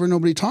glossed over.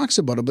 Nobody talks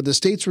about it. But the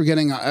states were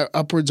getting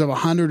upwards of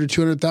 100 or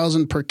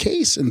 200,000 per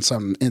case in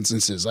some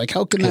instances. Like,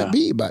 how can that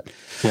be? But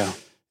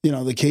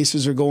the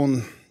cases are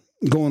going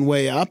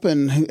way up,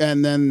 and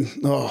then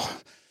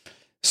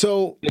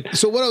so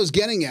what I was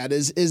getting at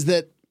is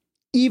that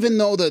even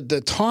though the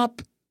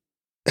top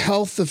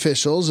health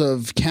officials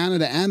of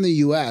Canada and the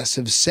US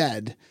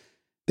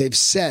they've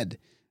said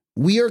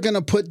we are going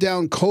to put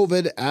down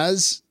COVID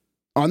as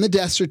on the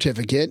death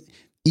certificate,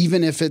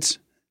 even if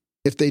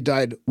they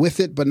died with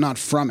it but not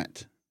from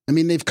it. I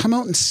mean, they've come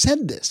out and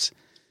said this.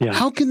 Yeah.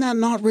 How can that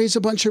not raise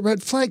a bunch of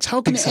red flags?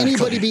 How can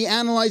anybody be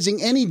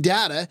analyzing any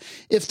data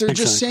if they're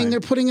just saying they're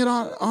putting it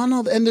on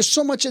all, and there's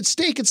so much at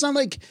stake? It's not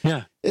like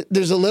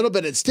there's a little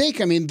bit at stake.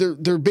 I mean,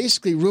 they're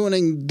basically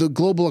ruining the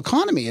global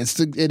economy.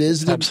 It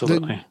is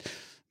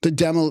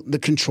the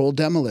controlled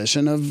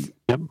demolition of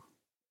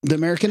the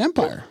American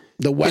empire,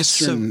 the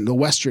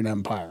Western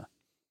empire.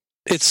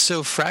 It's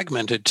so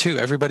fragmented too.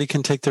 Everybody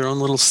can take their own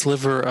little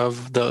sliver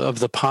of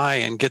the pie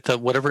and get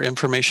whatever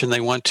information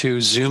they want to,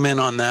 zoom in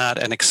on that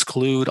and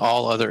exclude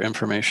all other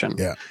information.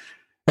 Yeah.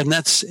 And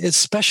that's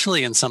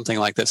especially in something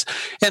like this.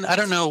 And I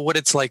don't know what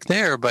it's like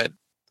there, but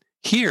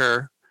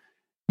here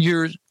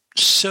you're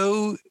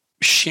so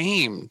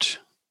shamed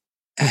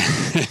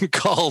and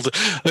called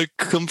a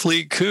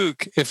complete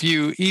kook if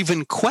you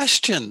even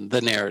question the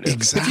narrative.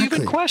 Exactly. If you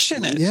even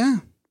question it. Yeah.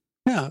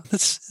 Yeah,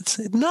 it's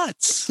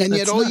nuts. And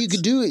yet all you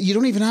could do, you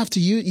don't even have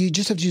to use, you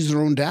just have to use their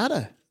own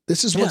data.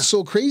 This is what's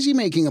so crazy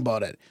making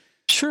about it.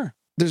 Sure.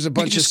 There's a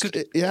bunch of,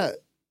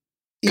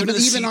 even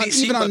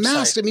on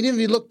masks. I mean, even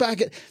if you look back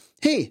at,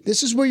 hey,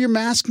 this is where your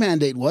mask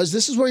mandate was.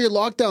 This is where your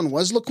lockdown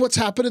was. Look what's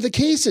happened to the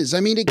cases.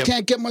 I mean, it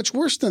can't get much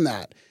worse than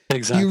that.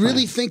 Exactly. You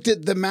really think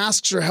that the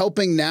masks are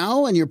helping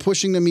now and you're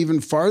pushing them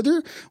even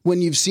farther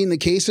when you've seen the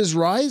cases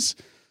rise?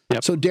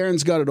 Yep. So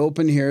Darren's got it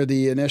open here.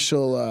 The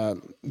initial,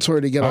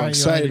 sorry to get all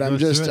excited. Get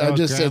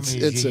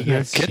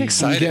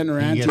excited,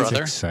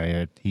 brother.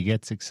 He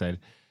gets excited.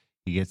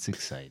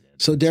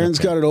 So Darren's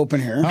got it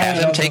open here.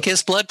 Have him take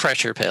his blood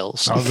pressure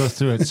pills. I'll go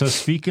through it. So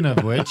speaking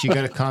of which, you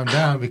got to calm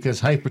down because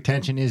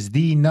hypertension is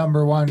the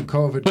number one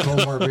COVID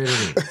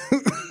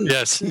comorbidity.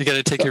 Yes, you got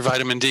to take your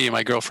vitamin D.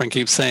 My girlfriend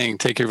keeps saying,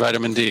 take your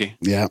vitamin D.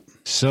 Yeah.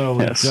 So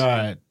we've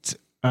got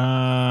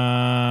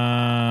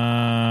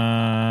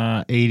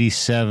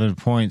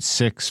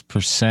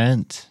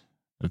 87.6%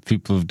 of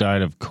people who've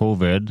died of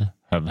COVID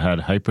have had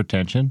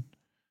hypertension.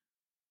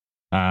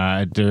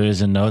 There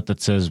is a note that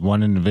says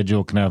one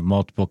individual can have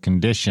multiple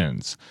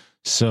conditions.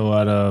 So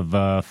out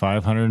of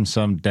 500 and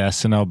some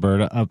deaths in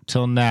Alberta up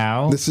till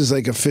now, this is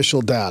like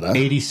official data.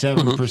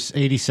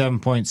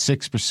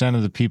 87.6%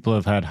 of the people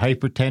have had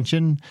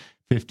hypertension.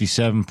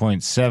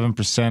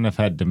 57.7% have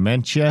had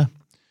dementia.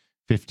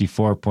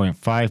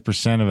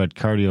 54.5% have had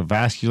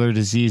cardiovascular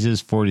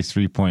diseases,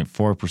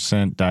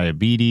 43.4%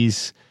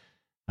 diabetes,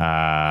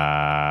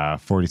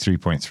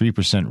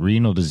 43.3%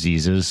 renal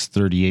diseases,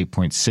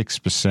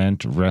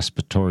 38.6%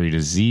 respiratory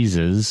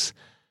diseases.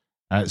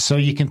 So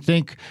you can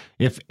think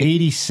if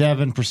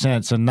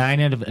 87%, so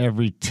 9 out of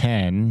every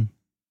 10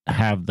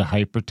 have the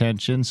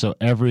hypertension, so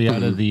every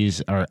out of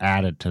these are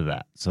added to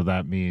that. So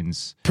that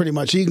means pretty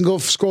much you can go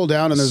scroll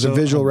down and there's a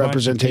visual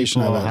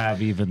representation of it.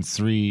 Have even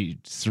three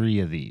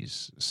of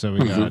these. So we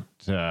got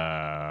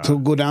so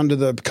go down to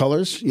the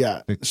colors.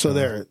 Yeah. So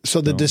there.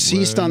 So the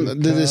deceased on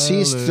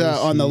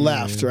the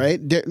left, right?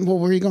 Well,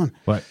 where are you going?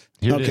 What?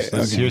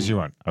 Here's your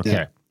one. Okay.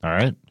 Yeah. All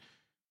right.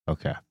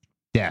 Okay.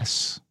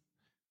 Deaths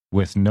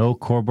with no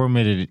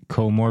comorbidity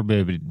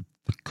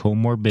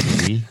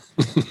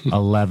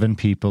 11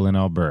 people in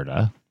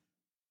Alberta,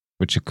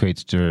 which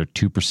equates to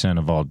 2%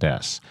 of all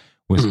deaths.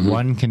 With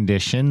one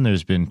condition,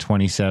 there's been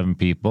 27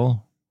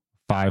 people,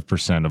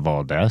 5% of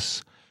all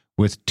deaths.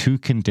 With two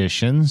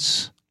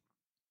conditions,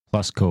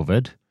 plus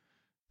COVID,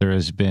 there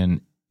has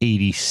been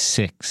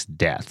 86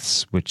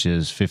 deaths, which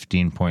is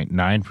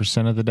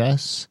 15.9% of the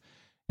deaths.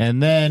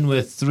 And then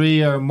with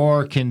three or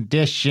more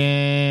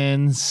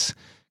conditions,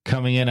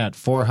 coming in at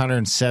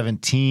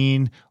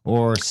 417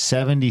 or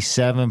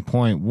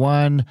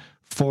 77.1,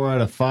 4 out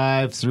of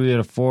 5, 3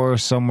 out of 4,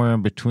 somewhere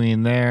in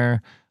between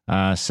there.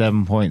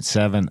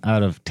 7.7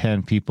 out of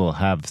 10 people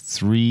have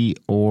 3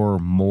 or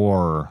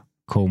more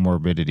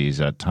comorbidities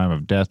at time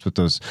of death, with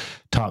those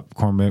top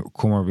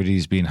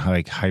comorbidities being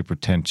like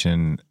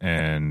hypertension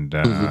and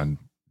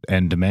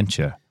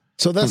dementia.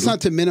 So that's not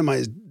to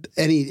minimize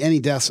any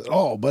deaths at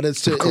all, but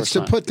it's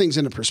to put things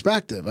into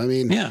perspective. I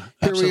mean,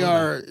 here we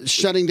are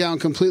shutting down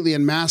completely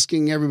and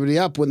masking everybody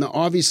up when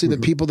obviously the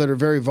people that are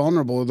very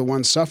vulnerable are the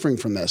ones suffering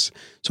from this.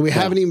 So we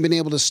haven't even been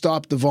able to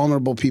stop the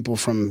vulnerable people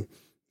from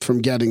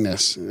getting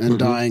this and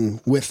dying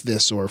with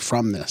this or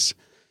from this.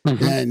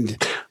 And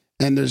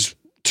there's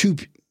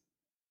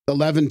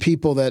 11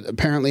 people that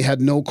apparently had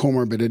no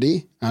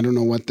comorbidity. I don't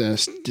know what the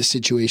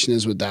situation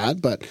is with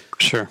that, but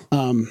sure.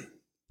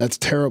 That's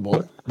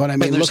terrible. But I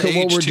mean, look at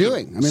what we're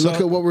doing.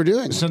 Look at what we're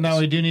doing. So now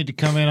we do need to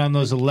come in on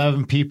those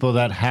 11 people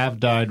that have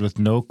died with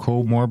no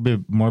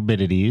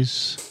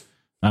comorbidities.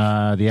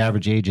 The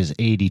average age is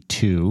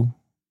 82.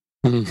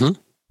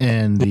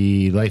 And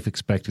the life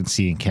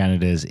expectancy in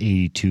Canada is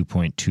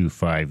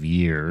 82.25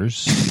 years.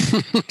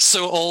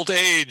 So old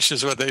age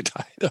is what they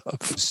died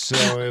of.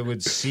 So it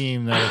would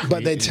seem that...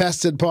 But they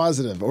tested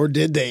positive, or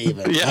did they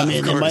even? Yeah,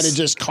 they might have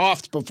just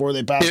coughed before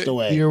they passed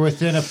away. You're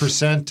within a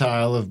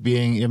percentile of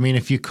being... I mean,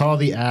 if you call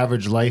the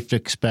average life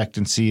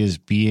expectancy as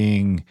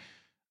being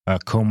a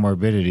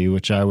comorbidity,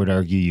 which I would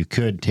argue you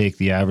could take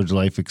the average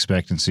life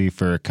expectancy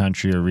for a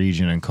country or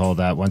region and call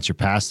that, once you're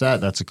past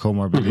that, that's a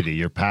comorbidity.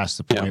 You're past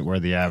the point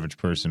where the average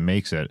person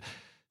makes it.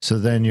 So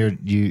then I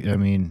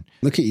mean,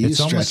 look at you.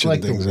 It's almost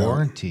like the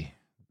warranty.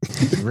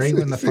 Right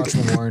when the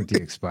fucking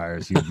warranty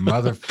expires, you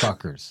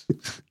motherfuckers.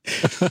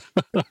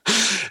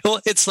 Well,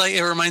 it's like,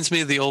 it reminds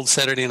me of the old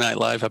Saturday Night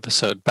Live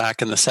episode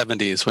back in the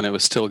 70s when it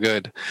was still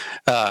good,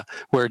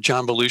 where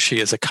John Belushi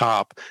is a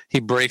cop. He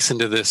breaks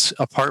into this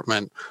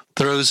apartment,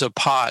 throws a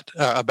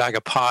bag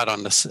of pot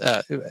on this,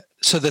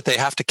 so that they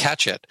have to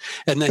catch it.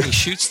 And then he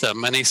shoots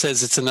them and he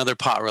says it's another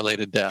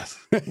pot-related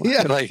death.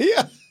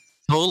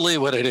 Totally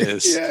what it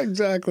is. Yeah,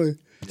 exactly.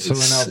 So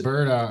in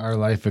Alberta, our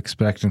life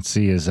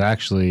expectancy is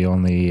actually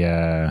only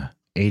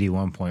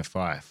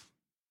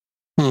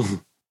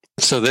 81.5.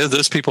 So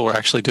those people were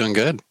actually doing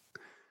good.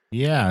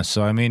 Yeah.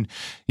 So, I mean,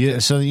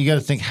 so you got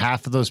to think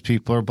half of those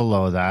people are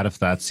below that, if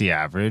that's the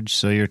average.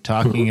 So you're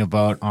talking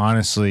about,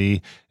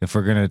 honestly, if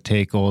we're going to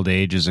take old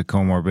age as a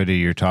comorbidity,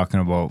 you're talking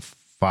about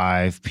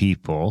 5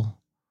 people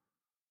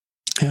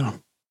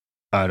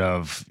out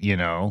of,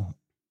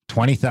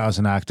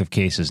 20,000 active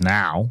cases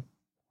now.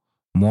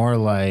 More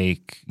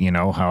like,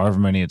 however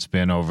many it's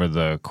been over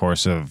the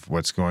course of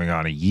what's going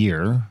on a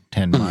year,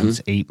 10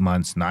 months, 8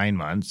 months, 9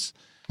 months.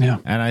 Yeah.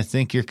 And I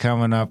think you're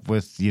coming up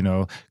with,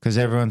 because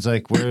everyone's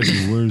like, where's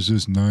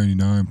this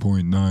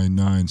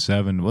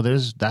 99.997? Well,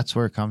 that's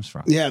where it comes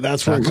from. Yeah,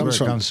 that's where it comes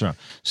from.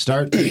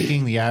 Start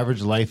taking the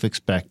average life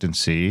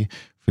expectancy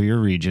for your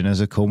region as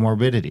a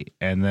comorbidity.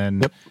 And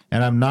then,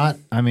 and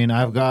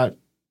I've got,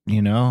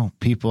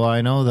 people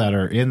I know that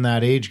are in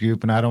that age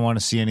group and I don't want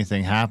to see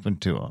anything happen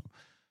to them.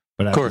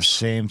 But at the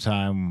same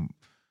time...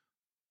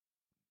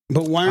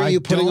 But why aren't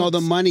you putting all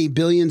the money,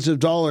 billions of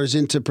dollars,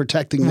 into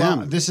protecting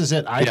them? This is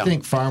it. I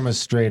think pharma's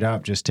straight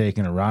up just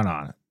taking a run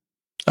on it.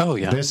 Oh,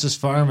 yeah. This is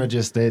pharma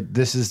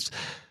this is...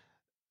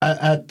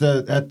 At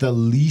the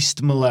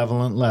least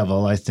malevolent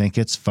level, I think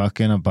it's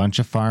fucking a bunch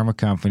of pharma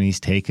companies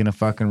taking a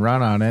fucking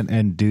run on it,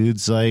 and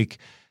dudes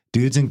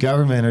in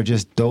government are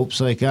just dopes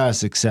like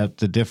us, except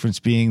the difference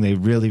being they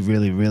really,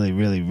 really, really,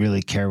 really,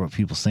 really care what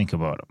people think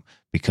about them.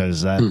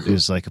 Because that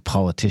is like a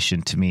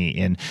politician to me.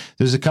 And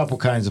there's a couple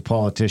kinds of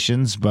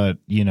politicians, but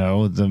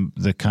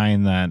the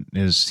kind that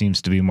seems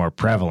to be more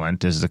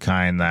prevalent is the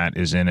kind that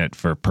is in it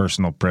for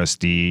personal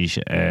prestige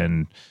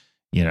and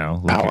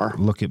power.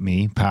 Look at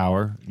me,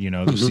 power.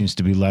 There seems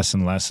to be less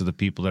and less of the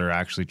people that are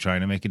actually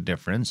trying to make a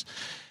difference.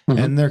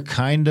 And they're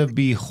kind of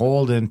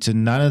beholden to,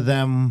 none of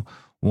them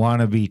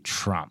want to be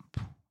Trump.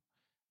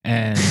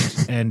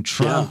 And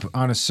Trump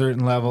on a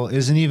certain level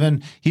isn't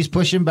even, he's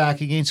pushing back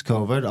against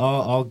COVID.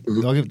 I'll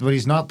give, but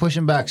he's not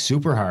pushing back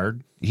super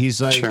hard. He's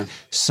like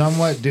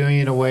somewhat doing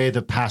it in a way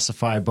to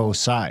pacify both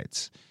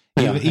sides.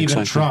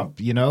 Even Trump,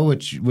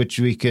 which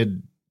we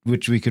could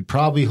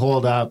probably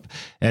hold up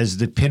as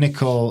the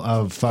pinnacle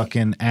of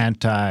fucking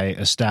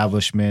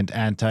anti-establishment,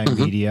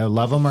 anti-media.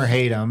 Love him or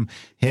hate him,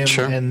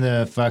 and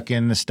the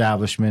fucking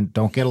establishment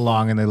don't get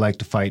along and they like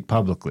to fight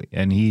publicly.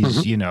 And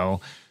he's,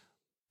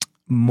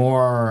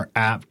 more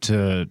apt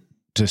to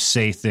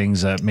say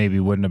things that maybe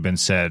wouldn't have been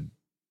said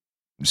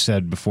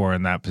before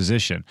in that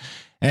position.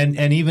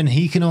 And even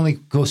he can only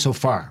go so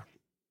far.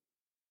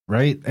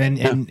 right?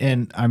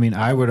 And I mean,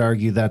 I would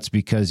argue that's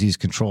because he's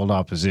controlled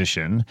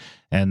opposition,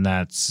 and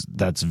that's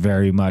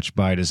very much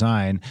by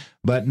design.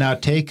 But now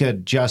take a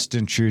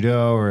Justin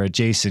Trudeau or a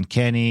Jason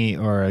Kenney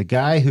or a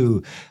guy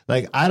who,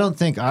 like, I don't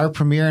think our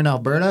premier in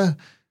Alberta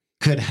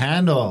could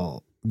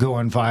handle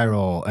going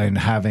viral and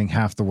having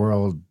half the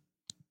world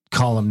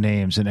call him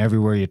names and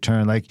everywhere you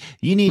turn. Like,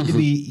 you need to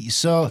be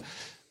so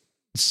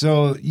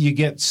you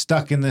get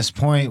stuck in this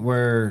point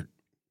where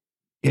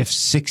if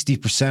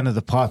 60% of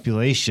the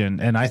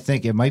population, and I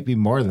think it might be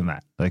more than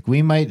that, like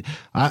we might,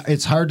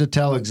 it's hard to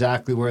tell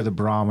exactly where the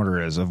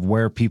barometer is of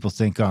where people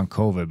think on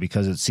COVID,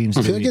 because it seems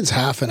I feel like it's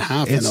half and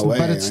half in a way.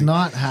 But it's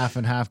not half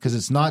and half, because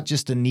it's not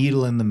just a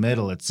needle in the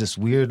middle. It's this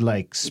weird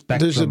like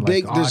spectrum,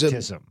 like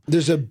autism.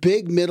 There's a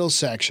big middle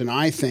section,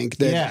 I think,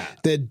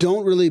 that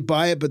don't really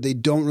buy it, but they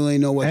don't really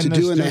know what to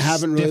do, and they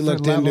haven't really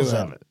looked into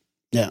it.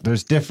 Yeah,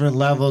 there's different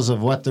levels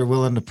of what they're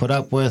willing to put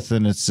up with,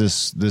 and it's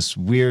this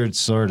weird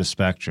sort of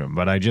spectrum.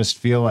 But I just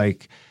feel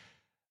like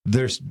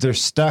they're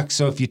stuck.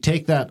 So if you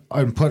take that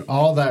and put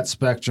all that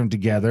spectrum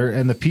together,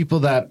 and the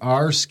people that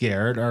are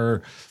scared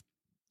are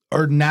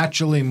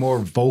naturally more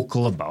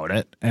vocal about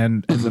it,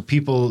 and the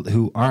people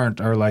who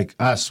aren't are like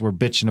us. We're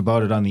bitching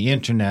about it on the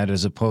internet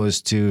as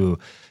opposed to,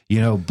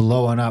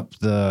 blowing up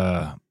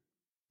the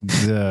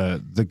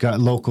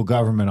local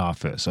government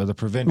office or the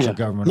provincial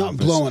government office.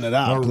 Not blowing it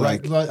up.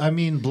 I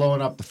mean,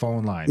 blowing up the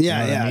phone line.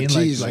 Yeah, you know what I mean?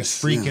 Jesus. Like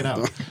freaking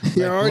out.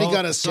 You already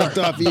got us sucked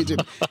off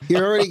YouTube.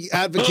 You're already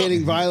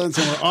advocating violence,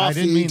 and we're off I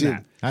didn't YouTube. mean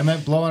that. I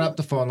meant blowing up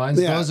the phone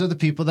lines. Yeah. Those are the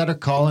people that are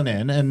calling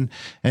in, and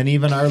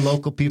even our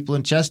local people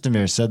in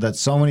Chestermere said that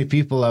so many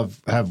people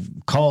have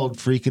called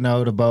freaking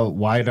out about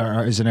why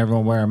isn't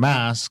everyone wearing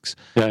masks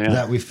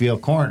that we feel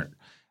cornered.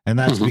 And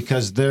that's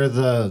because they're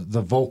the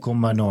vocal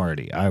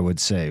minority, I would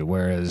say.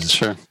 Whereas,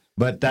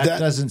 but that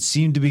doesn't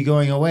seem to be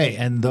going away.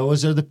 And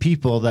those are the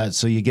people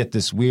so you get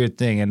this weird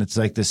thing. And it's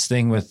like this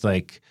thing with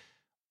like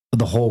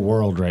the whole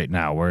world right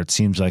now, where it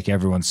seems like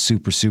everyone's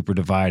super, super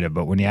divided.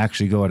 But when you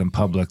actually go out in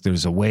public,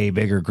 there's a way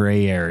bigger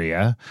gray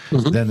area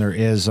than there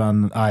is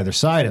on either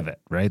side of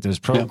it, right? There's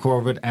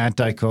pro-COVID,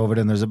 anti-COVID,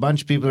 and there's a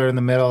bunch of people that are in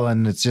the middle.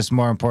 And it's just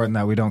more important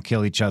that we don't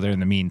kill each other in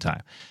the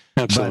meantime.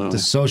 Absolutely. But the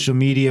social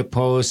media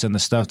posts and the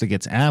stuff that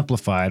gets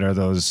amplified are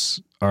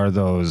those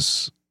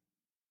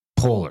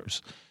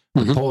polars,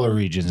 the polar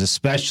regions,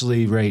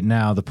 especially right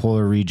now, the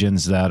polar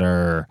regions that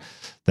are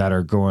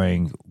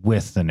going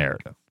with the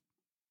narrative.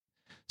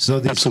 So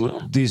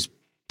these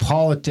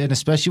politicians,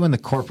 especially when the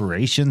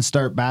corporations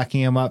start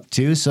backing them up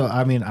too. So,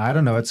 I mean, I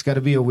don't know. It's got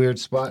to be a weird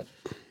spot.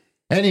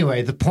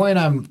 Anyway, the point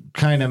I'm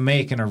kind of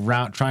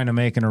trying to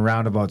make in a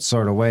roundabout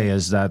sort of way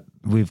is that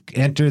we've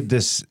entered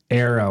this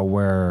era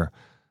where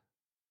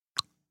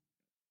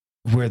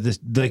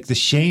the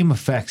shame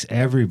affects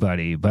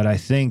everybody, but I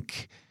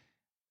think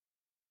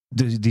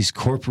these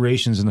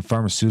corporations and the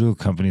pharmaceutical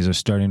companies are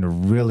starting to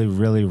really,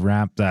 really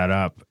ramp that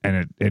up,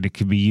 and it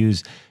could be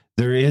used.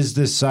 There is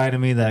this side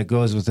of me that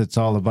goes with it's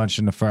all a bunch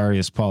of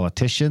nefarious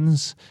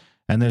politicians,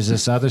 and there's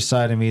this other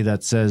side of me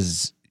that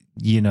says,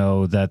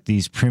 that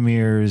these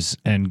premiers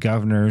and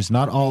governors,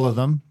 not all of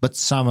them, but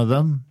some of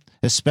them,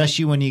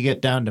 especially when you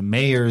get down to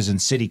mayors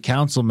and city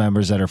council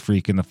members that are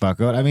freaking the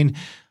fuck out. I mean,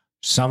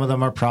 some of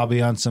them are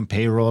probably on some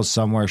payrolls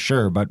somewhere,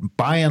 sure, but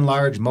by and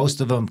large,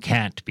 most of them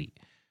can't be.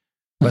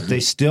 But they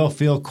still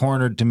feel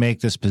cornered to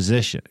make this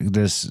position,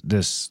 this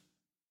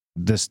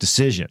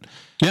decision.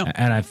 Yeah.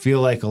 And I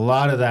feel like a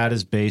lot of that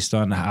is based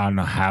on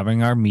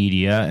having our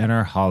media and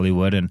our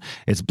Hollywood, and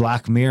it's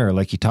Black Mirror,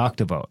 like you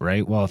talked about,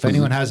 right? Well, if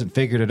anyone hasn't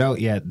figured it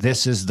out yet,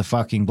 this is the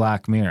fucking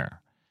Black Mirror.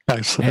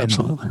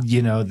 Absolutely.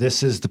 And,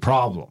 this is the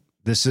problem.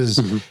 This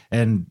is,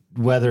 and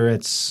whether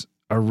it's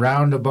a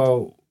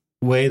roundabout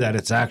way that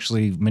it's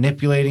actually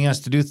manipulating us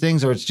to do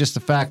things, or it's just the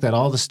fact that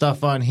all the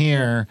stuff on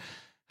here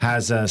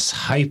has us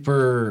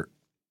hyper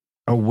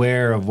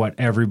aware of what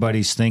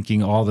everybody's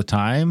thinking all the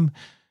time.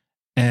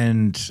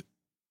 And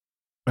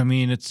I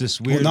mean, it's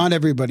this weird. Well, not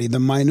everybody. The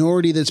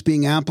minority that's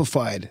being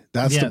amplified.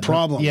 That's the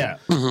problem.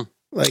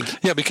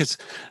 Because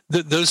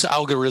those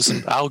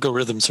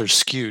algorithms are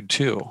skewed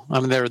too. I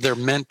mean, they're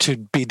meant to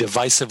be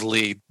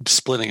divisively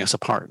splitting us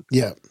apart.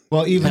 Yeah.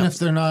 Well, even if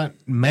they're not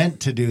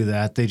meant to do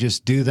that, they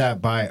just do that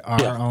by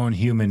our own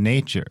human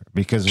nature,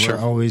 because we're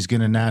always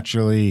going to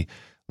naturally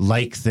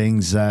like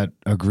things that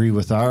agree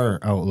with our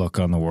outlook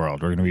on the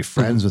world. We're going to be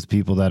friends with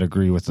people that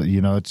agree with it.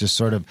 It's just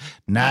sort of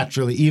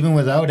naturally, even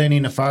without any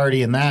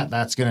nefarity in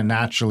that's going to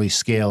naturally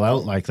scale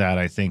out like that,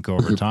 I think,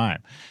 over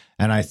time.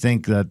 And I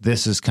think that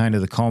this is kind of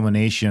the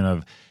culmination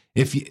of,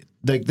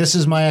 this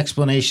is my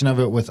explanation of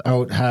it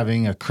without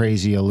having a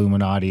crazy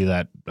Illuminati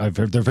that I've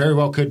heard there very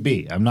well could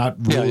be. I'm not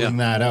ruling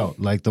that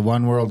out. Like the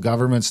one world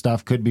government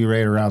stuff could be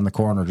right around the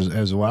corner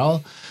as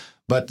well.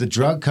 But the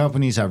drug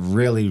companies have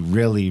really,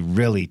 really,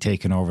 really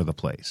taken over the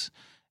place.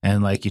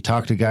 And like you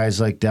talk to guys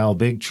like Dal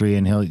Bigtree,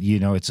 and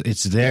he'll,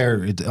 it's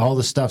there. All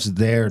the stuff's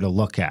there to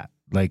look at.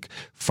 Like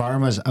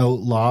pharma's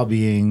out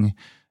lobbying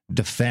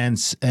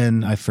defense,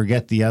 and I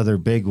forget the other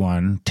big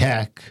one,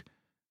 tech.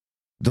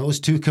 Those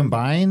two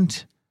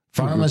combined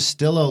Pharma's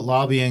still out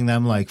lobbying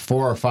them like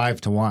 4 or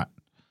 5 to 1.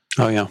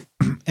 Oh, yeah.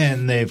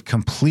 And they've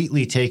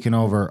completely taken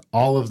over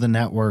all of the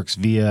networks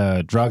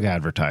via drug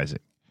advertising.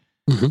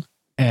 Mm-hmm.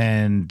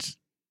 And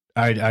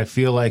I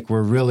feel like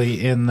we're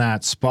really in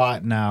that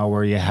spot now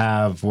where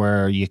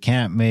you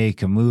can't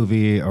make a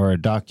movie or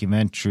a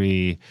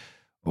documentary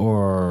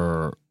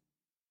or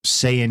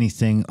say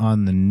anything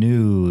on the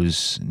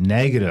news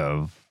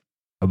negative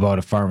about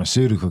a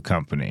pharmaceutical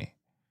company,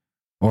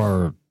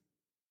 or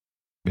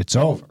it's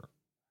over.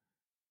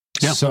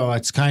 Yeah. So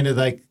it's kind of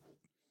like,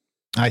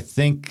 I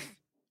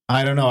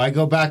don't know. I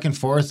go back and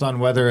forth on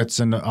whether it's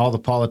all the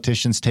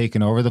politicians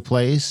taking over the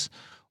place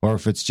or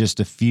if it's just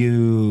a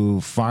few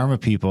pharma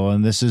people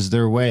and this is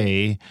their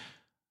way.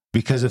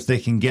 Because if they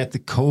can get the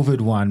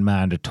COVID one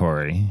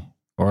mandatory,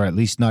 or at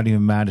least not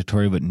even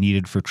mandatory, but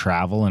needed for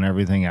travel and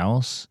everything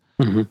else,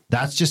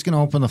 that's just going to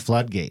open the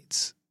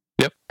floodgates.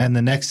 Yep. And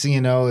the next thing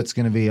you know, it's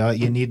going to be,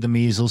 you need the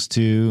measles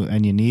too,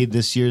 and you need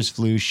this year's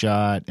flu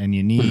shot, and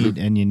you need,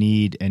 and you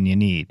need, and you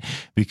need.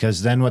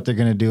 Because then what they're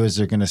going to do is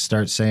they're going to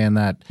start saying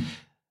that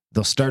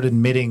they'll start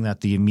admitting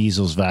that the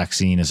measles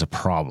vaccine is a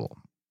problem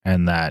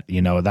and that,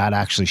 that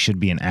actually should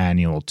be an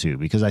annual too.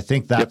 Because I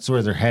think that's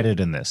where they're headed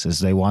in this,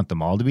 is they want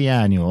them all to be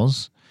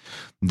annuals.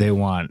 They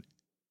want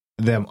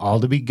them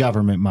all to be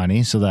government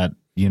money so that,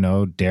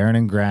 Darren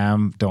and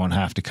Graham don't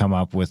have to come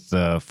up with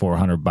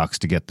 $400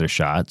 to get their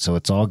shot. So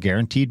it's all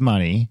guaranteed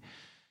money.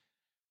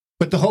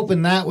 But the hope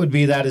in that would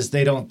be that is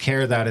they don't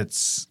care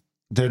that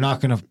they're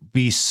not going to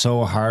be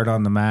so hard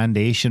on the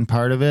mandation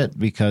part of it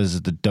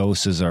because the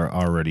doses are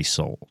already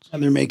sold.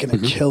 And they're making a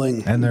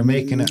killing. And they're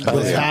making it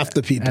with half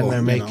the people. And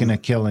they're making a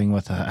killing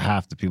with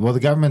half the people. Well, the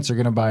governments are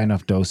going to buy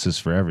enough doses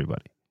for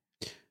everybody.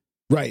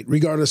 Right,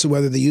 regardless of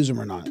whether they use them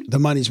or not. The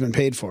money's been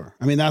paid for.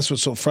 I mean, that's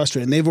what's so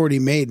frustrating. They've already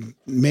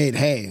made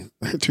hay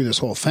through this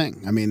whole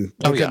thing. I mean,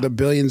 look at the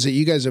billions that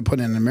you guys have put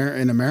in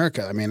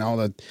America. I mean, all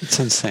the... It's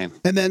insane.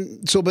 And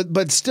then,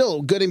 but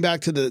still, getting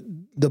back to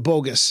the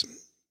bogus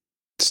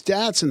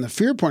stats and the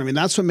fear porn, I mean,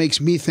 that's what makes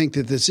me think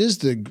that this is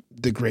the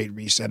Great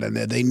Reset, and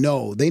that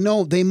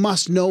they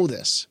must know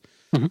this.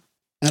 Mm-hmm.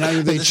 And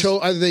either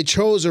they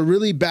chose a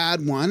really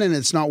bad one and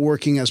it's not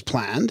working as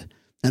planned,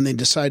 and they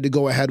decide to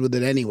go ahead with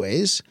it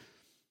anyways,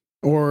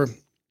 or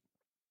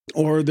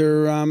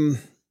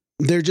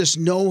they're just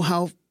know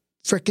how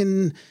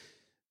freaking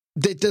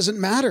it doesn't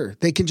matter.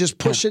 They can just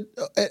push it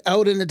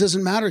out and it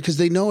doesn't matter because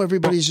they know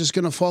everybody's just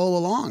going to follow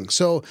along.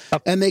 So,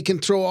 and they can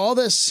throw all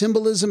this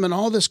symbolism and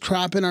all this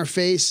crap in our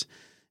face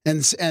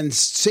and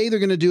say they're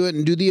going to do it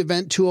and do the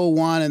Event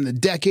 201 and the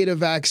decade of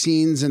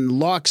vaccines and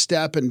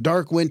lockstep and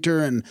dark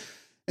winter and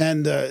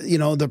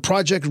the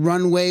Project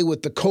Runway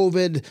with the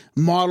COVID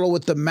model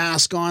with the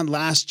mask on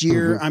last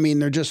year. Mm-hmm. I mean,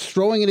 they're just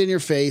throwing it in your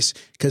face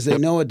because they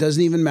know it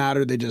doesn't even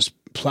matter. They just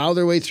plow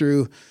their way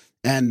through,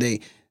 and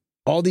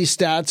all these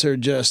stats are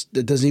just,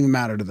 it doesn't even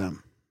matter to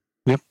them.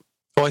 Yep.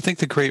 Well, I think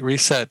the Great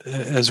Reset,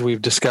 as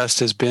we've discussed,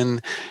 has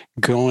been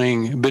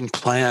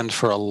planned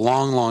for a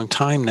long, long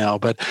time now.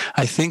 But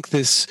I think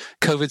this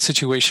COVID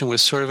situation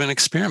was sort of an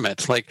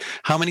experiment. Like,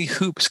 how many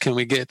hoops can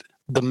we get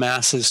the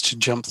masses to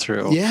jump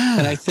through? Yeah.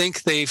 And I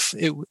think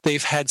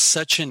they've had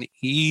such an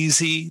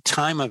easy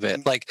time of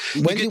it. Like,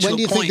 when do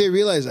you think they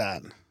realize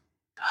that?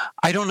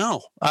 I don't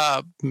know.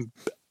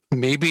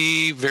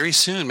 Maybe very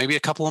soon, maybe a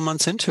couple of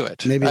months into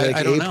it. Maybe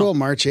like April,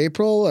 March,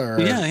 April, or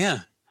yeah.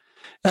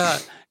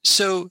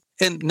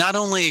 And not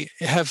only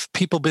have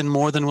people been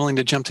more than willing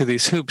to jump through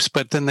these hoops,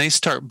 but then they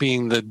start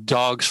being the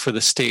dogs for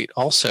the state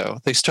also.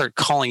 They start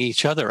calling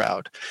each other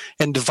out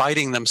and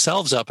dividing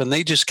themselves up, and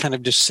they just kind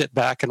of just sit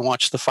back and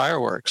watch the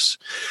fireworks.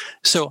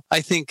 So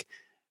I think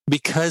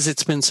because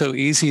it's been so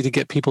easy to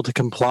get people to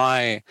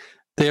comply,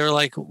 they're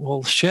like,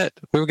 well, shit,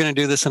 we were going to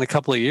do this in a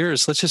couple of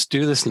years. Let's just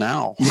do this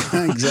now.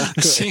 Yeah,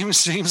 exactly.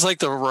 Seems like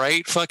the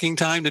right fucking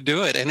time to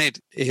do it. And it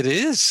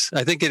is.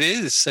 I think it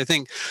is. I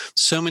think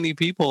so many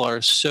people are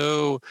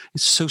so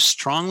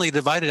strongly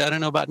divided. I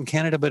don't know about in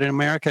Canada, but in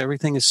America,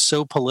 everything is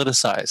so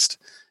politicized.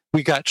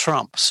 We got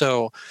Trump.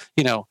 So,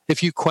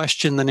 if you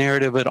question the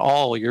narrative at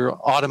all, you're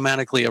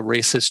automatically a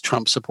racist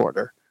Trump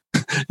supporter.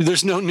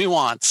 There's no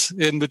nuance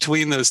in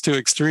between those two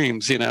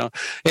extremes, And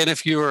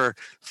if you're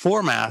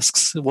for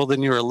masks, well,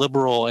 then you're a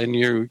liberal and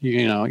you're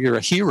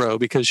a hero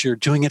because you're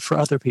doing it for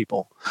other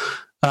people.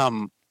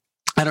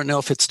 I don't know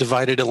if it's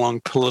divided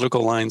along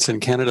political lines in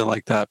Canada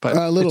like that, but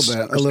a little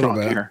bit.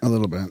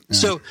 Yeah.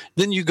 So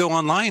then you go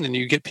online and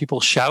you get people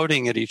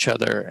shouting at each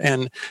other,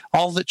 and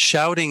all that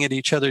shouting at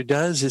each other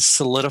does is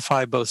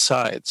solidify both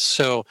sides.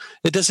 So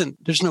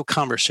there's no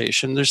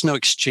conversation, there's no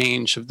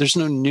exchange, there's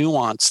no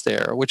nuance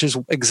there, which is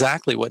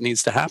exactly what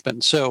needs to happen.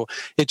 So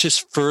it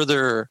just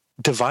further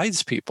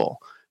divides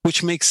people,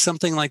 which makes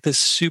something like this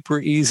super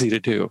easy to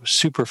do,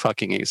 super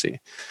fucking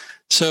easy.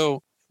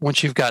 So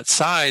once you've got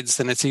sides,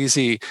 then it's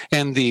easy.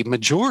 And the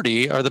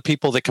majority are the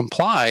people that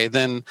comply.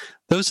 Then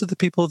those are the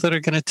people that are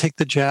going to take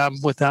the jab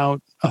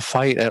without a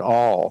fight at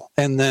all.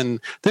 And then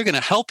they're going to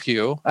help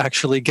you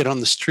actually get on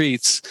the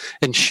streets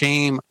and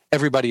shame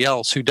everybody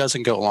else who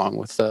doesn't go along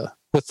with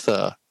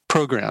the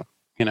program.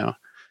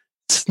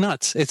 It's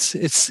nuts.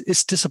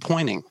 It's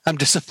disappointing. I'm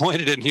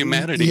disappointed in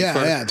humanity.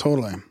 Yeah,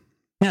 totally.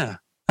 Yeah.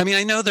 I mean,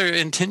 I know their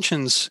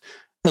intentions,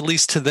 at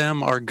least to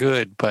them, are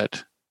good,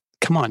 but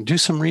come on, do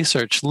some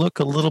research. Look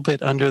a little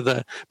bit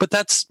under but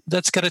that's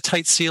got a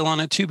tight seal on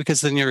it too,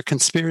 because then you're a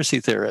conspiracy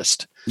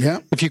theorist. Yeah.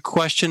 If you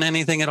question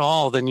anything at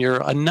all, then you're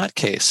a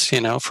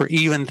nutcase, for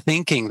even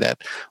thinking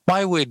that.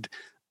 Why would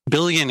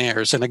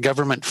billionaires and a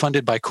government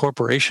funded by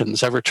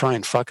corporations ever try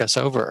and fuck us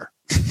over?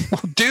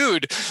 Well,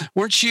 dude,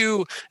 weren't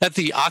you at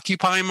the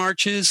Occupy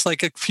marches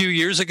like a few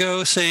years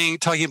ago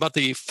talking about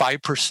the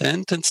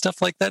 5% and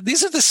stuff like that?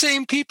 These are the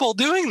same people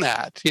doing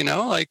that,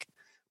 like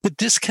the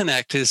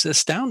disconnect is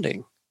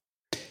astounding.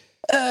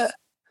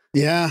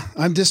 Yeah,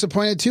 I'm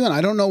disappointed too. And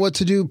I don't know what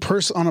to do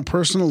on a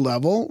personal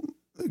level,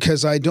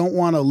 because I don't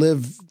want to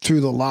live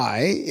through the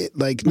lie,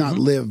 not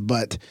live,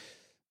 but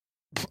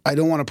I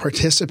don't want to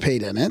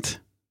participate in it.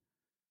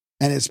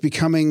 And it's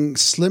becoming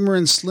slimmer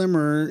and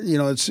slimmer.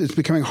 It's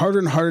becoming harder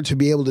and harder to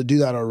be able to do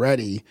that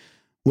already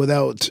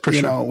without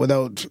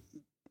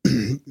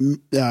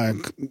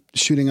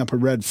shooting up a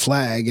red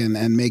flag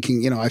and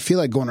making, I feel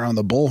like going around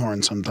the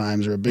bullhorn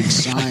sometimes, or a big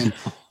sign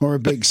or a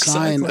big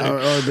sign or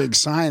a big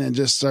sign, and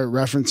just start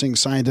referencing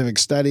scientific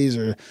studies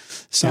or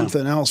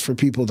something else for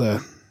people to,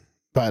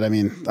 but I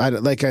mean,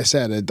 like I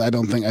said, I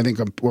think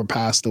we're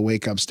past the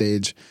wake up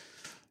stage.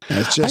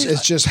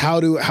 It's just how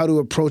to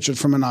approach it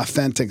from an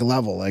authentic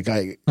level.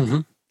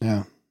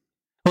 Yeah.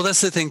 Well, that's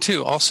the thing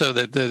too. Also,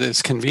 that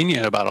is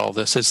convenient about all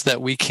this is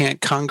that we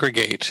can't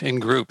congregate in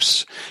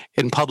groups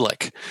in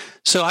public.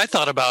 So I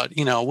thought about,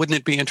 wouldn't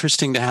it be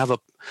interesting to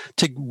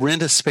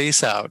rent a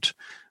space out,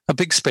 a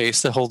big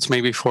space that holds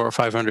maybe 400 or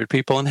 500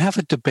 people, and have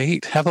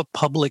a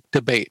public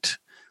debate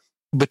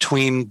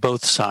between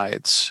both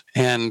sides,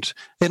 and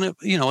a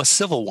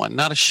civil one,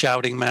 not a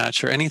shouting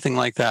match or anything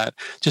like that,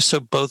 just so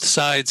both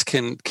sides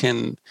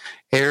can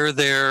air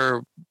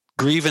their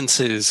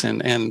grievances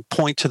and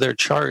point to their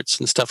charts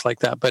and stuff like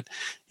that. But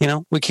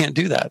we can't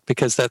do that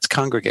because that's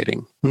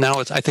congregating. Now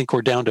I think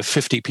we're down to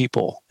 50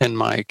 people in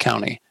my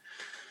county.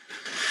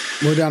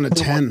 We're down to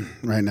 10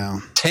 right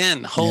now.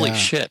 10. Holy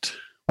shit.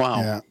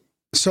 Wow. Yeah.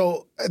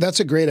 So that's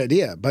a great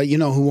idea, but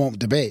who won't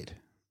debate,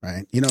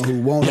 right?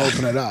 Who won't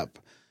open it up.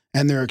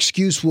 And their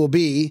excuse will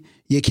be,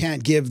 you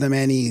can't give them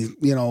you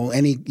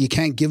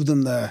can't give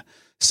them the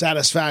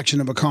satisfaction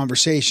of a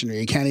conversation, or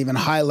you can't even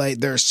highlight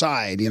their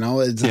side.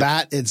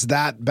 It's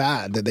that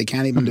bad that they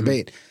can't even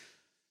debate.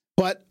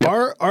 But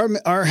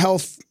our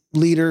health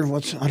leader,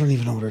 I don't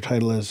even know what her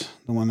title is,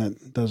 the one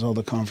that does all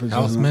the conferences.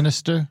 Health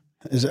minister?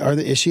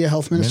 Is she a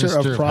health minister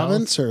of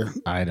province or?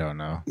 I don't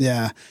know.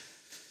 Yeah.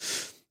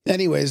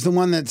 Anyways, the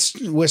one that's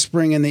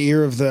whispering in the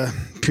ear of the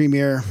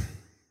premier.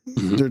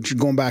 They're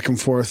going back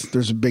and forth.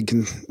 There's a big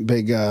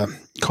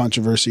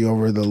controversy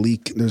over the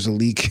leak. There's a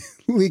leak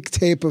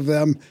tape of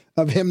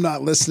him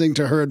not listening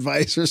to her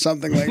advice or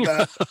something like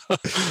that.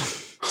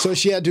 So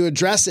she had to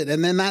address it.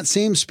 And then that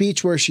same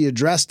speech where she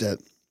addressed it,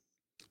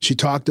 she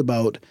talked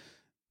about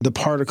the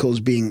particles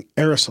being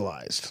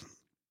aerosolized.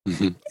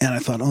 And I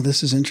thought,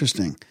 this is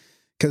interesting,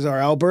 because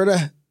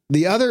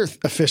the other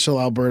official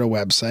Alberta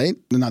website,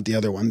 not the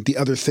other one, the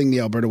other thing the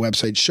Alberta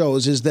website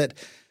shows is that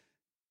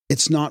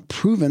it's not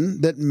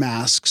proven that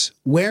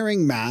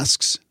wearing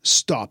masks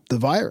stop the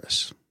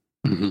virus.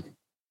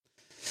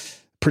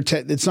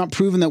 It's not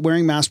proven that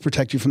wearing masks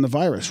protect you from the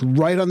virus,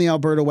 right on the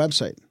Alberta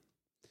website.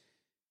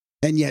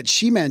 And yet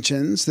she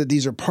mentions that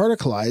these are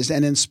particleized,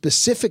 and in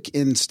specific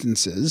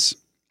instances,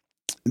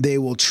 they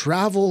will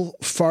travel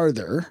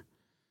farther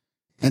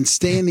and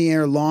stay in the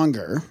air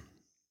longer,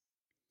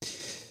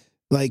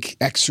 like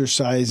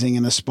exercising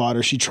in a spot,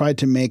 or she tried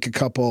to make a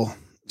couple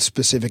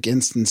specific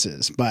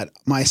instances, but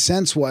my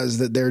sense was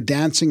that they're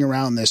dancing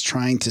around this,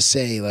 trying to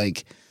say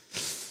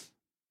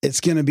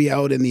it's going to be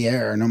out in the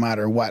air no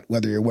matter what,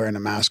 whether you're wearing a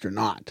mask or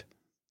not,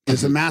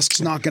 because the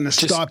mask's not going to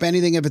stop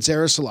anything if it's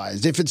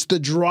aerosolized. If it's the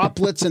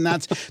droplets, and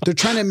they're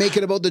trying to make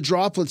it about the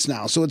droplets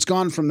now. So it's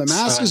gone from the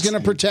mask is going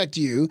to protect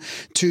you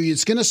to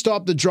it's going to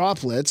stop the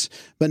droplets.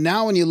 But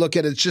now when you look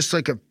at it, it's just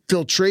like a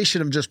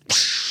filtration of just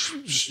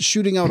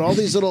shooting out all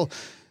these little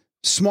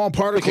small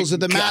particles that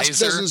the mask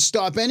doesn't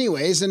stop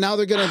anyways, and now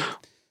they're going to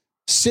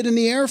sit in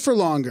the air for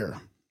longer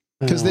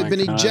because they've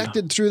been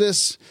ejected through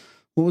this.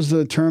 What was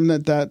the term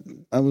that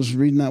I was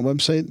reading that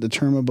website? The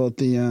term about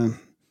the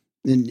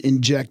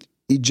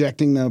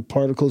ejecting the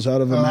particles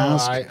out of a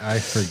mask. I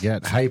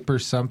forget, hyper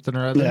something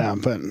or other. Yeah,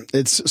 but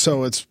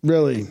it's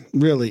really,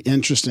 really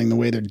interesting the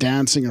way they're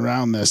dancing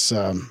around this.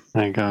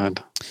 My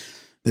God,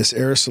 this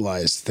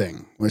aerosolized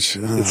thing, which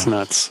it's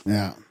nuts.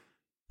 Yeah.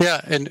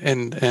 Yeah,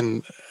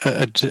 and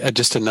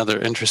just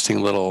another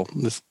interesting little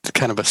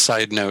kind of a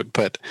side note,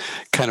 but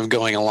kind of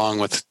going along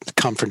with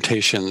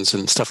confrontations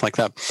and stuff like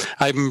that.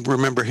 I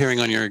remember hearing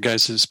on your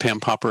guys' Pam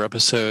Popper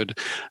episode,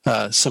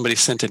 somebody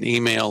sent an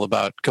email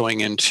about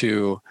going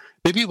into,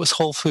 maybe it was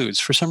Whole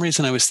Foods. For some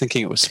reason, I was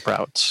thinking it was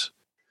Sprouts.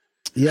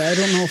 Yeah, I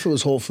don't know if it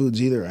was Whole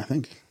Foods either, I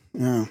think.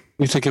 Yeah.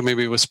 You thinking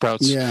maybe it was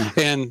Sprouts? Yeah.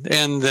 And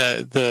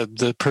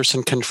the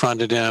person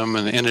confronted him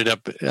and ended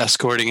up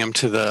escorting him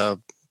to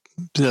the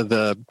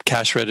the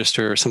cash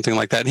register or something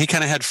like that. And he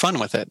kind of had fun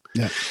with it.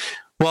 Yeah.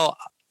 Well,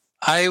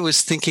 I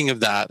was thinking of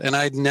that, and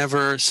I'd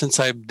never, since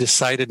I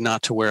decided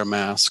not to wear a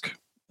mask,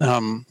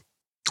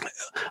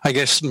 I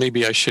guess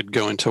maybe I should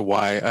go into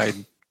why I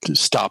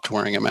stopped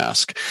wearing a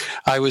mask.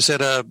 I was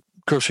at a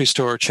grocery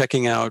store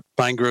checking out,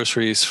 buying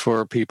groceries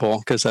for people,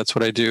 because that's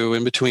what I do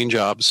in between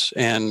jobs.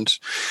 And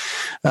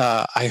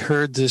I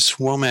heard this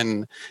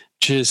woman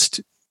just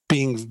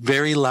being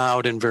very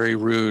loud and very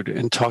rude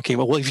and talking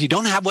about, well, if you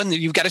don't have one,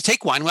 you've got to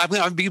take one.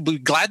 I'd be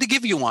glad to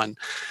give you one.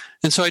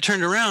 And so I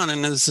turned around,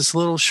 and there's this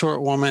little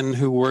short woman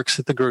who works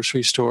at the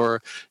grocery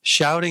store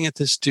shouting at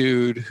this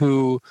dude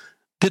who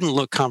didn't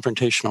look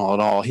confrontational at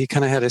all. He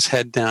kind of had his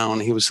head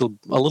down. He was a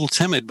little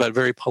timid, but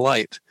very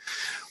polite.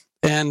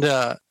 And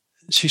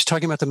she's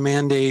talking about the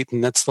mandate,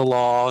 and that's the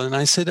law. And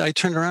I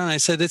turned around and I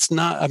said,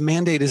 a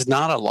mandate is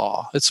not a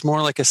law. It's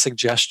more like a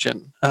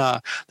suggestion.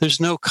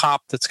 There's no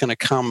cop that's going to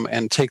come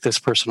and take this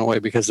person away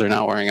because they're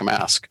not wearing a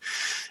mask.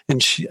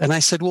 And I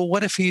said, well,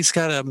 what if he's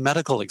got a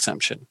medical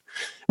exemption?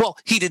 Well,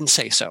 he didn't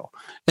say so.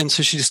 And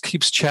so she just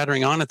keeps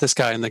chattering on at this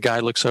guy, and the guy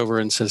looks over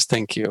and says,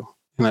 thank you.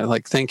 And I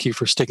thank you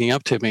for sticking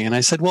up to me. And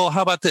I said, well,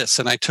 how about this?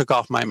 And I took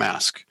off my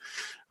mask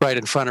right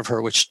in front of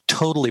her, which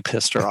totally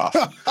pissed her off.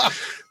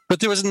 But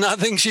there was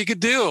nothing she could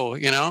do,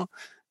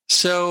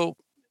 So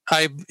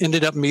I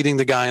ended up meeting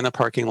the guy in the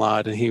parking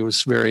lot, and he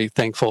was very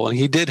thankful. And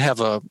he did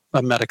have a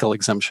medical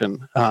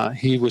exemption.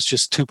 He was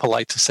just too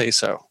polite to say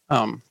so.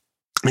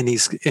 And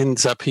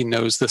he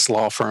knows this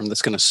law firm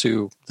that's going to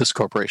sue this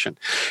corporation.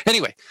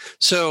 Anyway,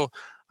 so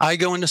I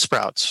go into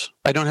Sprouts.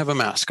 I don't have a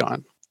mask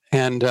on.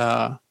 And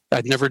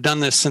I'd never done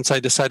this since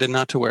I decided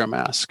not to wear a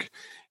mask.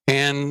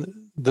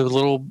 And the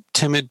little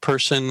timid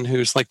person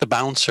who's like the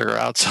bouncer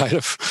outside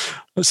of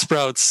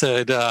Sprouts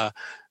said,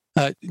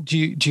 do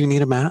you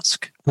need a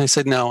mask? And I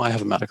said, no, I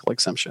have a medical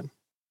exemption.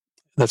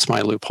 That's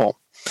my loophole.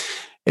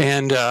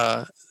 And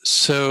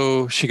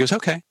so she goes,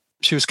 okay.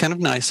 She was kind of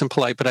nice and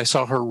polite, but I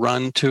saw her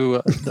run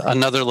to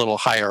another little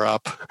higher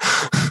up,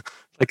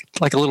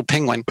 like a little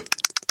penguin.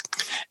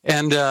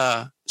 And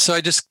so I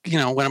just,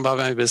 went about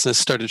my business,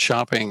 started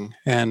shopping.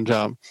 And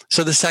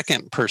so the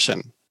second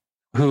person,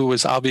 who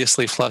was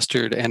obviously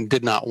flustered and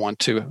did not want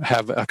to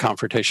have a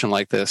confrontation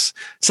like this,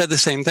 said the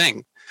same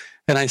thing.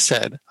 And I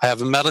said, I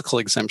have a medical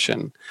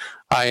exemption.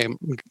 I am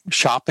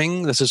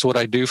shopping. This is what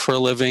I do for a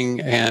living.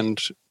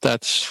 And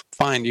that's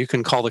fine. You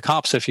can call the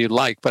cops if you'd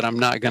like, but I'm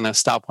not going to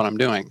stop what I'm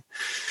doing.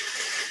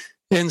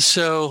 And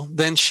so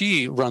then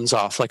she runs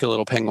off like a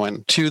little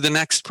penguin to the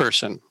next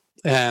person.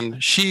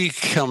 And she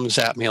comes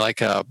at me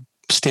like a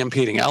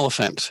stampeding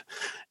elephant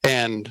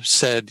and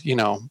said,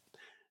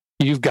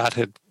 you've got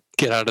to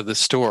get out of the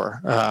store.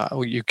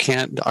 You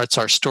can't, it's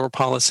our store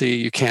policy.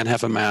 You can't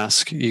have a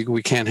mask.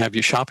 We can't have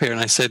you shop here.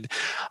 And I said,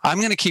 I'm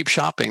going to keep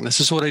shopping. This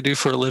is what I do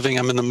for a living.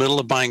 I'm in the middle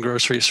of buying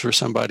groceries for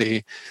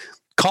somebody.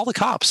 Call the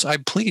cops. I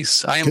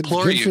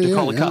implore you to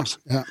call the cops.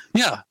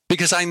 Yeah.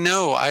 Because I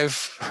know I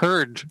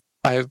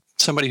have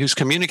somebody who's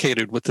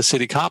communicated with the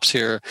city cops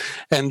here,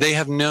 and they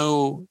have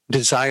no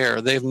desire.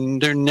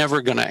 They're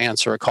never going to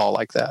answer a call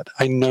like that.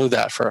 I know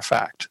that for a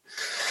fact.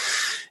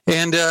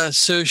 And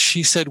so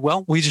she said,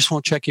 well, we just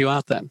won't check you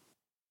out then.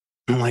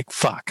 I'm like,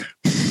 fuck.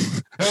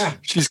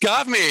 She's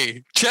got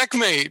me.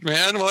 Checkmate,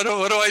 man. What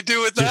do I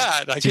do with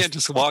that? I can't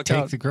just walk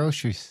out. Take the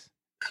groceries.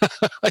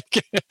 I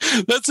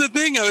can't. That's the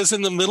thing. I was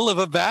in the middle of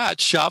a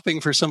batch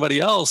shopping for somebody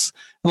else.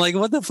 I'm like,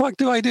 what the fuck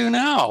do I do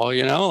now?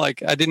 I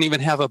didn't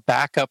even have a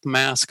backup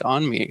mask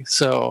on me.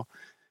 So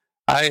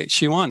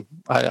she won.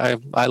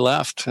 I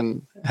left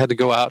and had to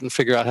go out and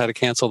figure out how to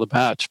cancel the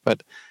batch.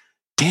 But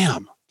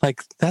damn,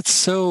 that's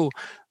so...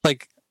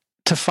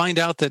 to find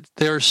out that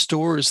there are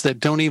stores that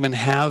don't even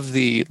have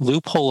the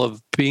loophole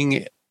of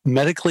being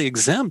medically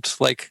exempt.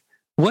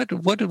 What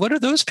do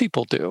those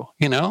people do?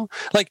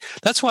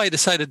 That's why I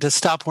decided to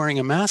stop wearing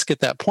a mask at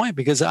that point,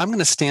 because I'm going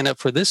to stand up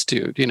for this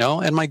dude,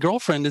 and my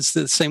girlfriend is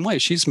the same way.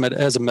 She's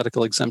has a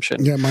medical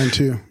exemption. Yeah, mine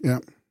too. Yeah.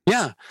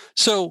 Yeah.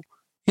 So,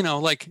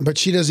 but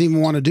she doesn't even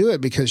want to do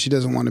it because she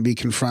doesn't want to be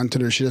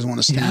confronted, or she doesn't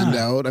want to stand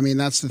out. I mean,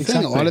 that's the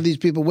thing. A lot of these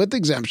people with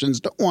exemptions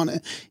don't want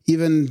to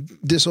even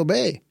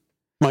disobey.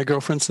 My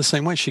girlfriend's the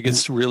same way. She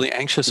gets really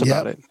anxious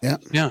about it.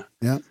 Yeah.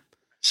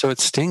 So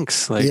it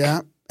stinks.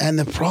 And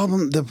the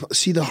problem,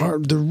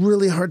 the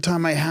really hard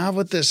time I have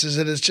with this is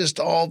that it's just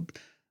all,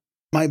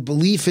 my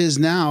belief is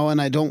now,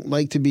 and I don't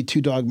like to be too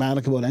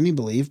dogmatic about any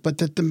belief, but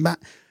that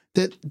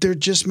that they're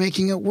just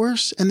making it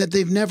worse, and that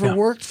they've never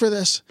worked for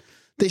this.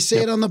 They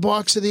say it on the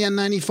box of the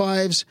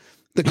N95s.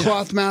 The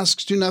cloth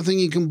masks do nothing.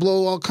 You can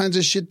blow all kinds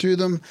of shit through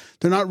them.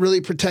 They're not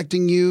really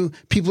protecting you.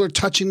 People are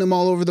touching them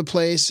all over the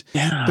place.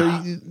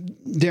 Yeah.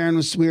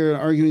 We were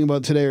arguing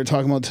about today, or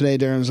talking about today.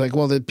 Darren was like,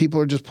 well, the people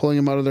are just pulling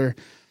them out of their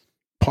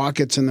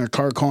pockets and their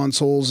car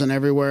consoles and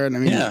everywhere. And I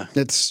mean,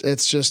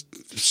 it's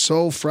just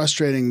so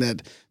frustrating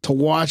that to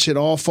watch it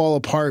all fall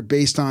apart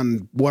based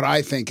on what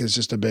I think is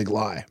just a big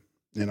lie,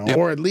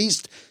 or at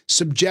least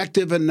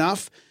subjective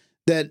enough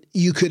that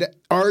you could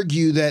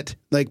argue that,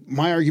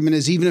 my argument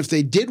is, even if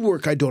they did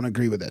work, I don't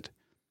agree with it.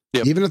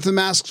 Yep. Even if the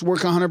masks work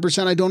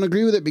 100%, I don't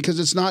agree with it because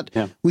it's not,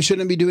 we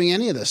shouldn't be doing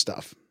any of this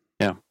stuff.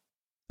 Yeah.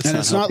 And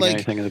it's not like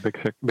anything in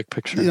the big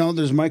picture. You know,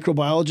 there's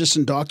microbiologists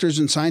and doctors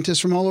and scientists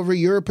from all over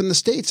Europe and the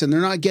States, and they're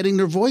not getting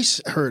their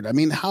voice heard. I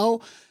mean, how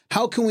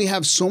can we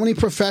have so many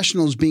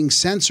professionals being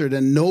censored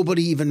and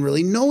nobody even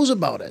really knows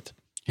about it?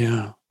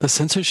 Yeah. The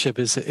censorship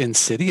is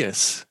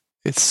insidious.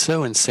 It's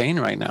so insane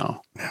right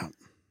now. Yeah.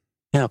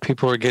 Yeah.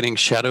 People are getting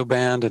shadow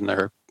banned and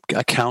their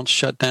accounts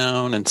shut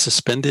down and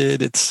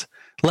suspended. It's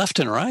left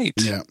and right.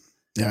 Yeah.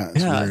 Yeah.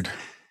 It's weird.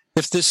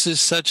 If this is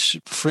such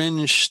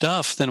fringe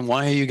stuff, then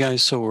why are you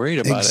guys so worried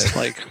about it?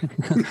 Like,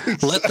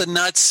 let the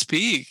nuts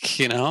speak,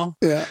 you know?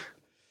 Yeah.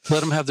 Let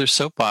them have their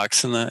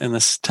soapbox in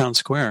the town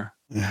square.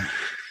 Yeah.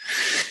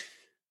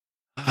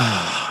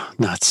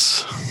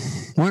 Nuts.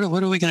 What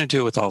are we going to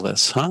do with all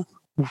this, huh?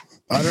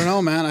 I don't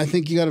know, man. I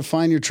think you got to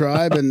find your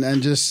tribe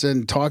and just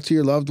talk to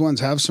your loved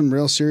ones. Have some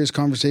real serious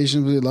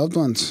conversations with your loved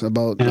ones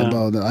about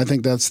I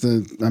think that's I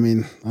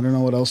don't know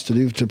what else to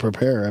do to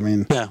prepare. I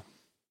mean,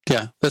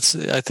 yeah,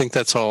 I think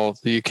that's all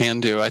you can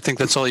do. I think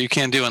that's all you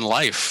can do in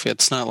life.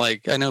 It's not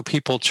like, I know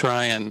people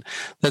try, and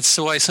that's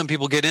why some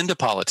people get into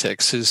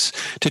politics, is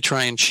to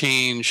try and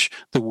change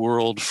the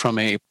world from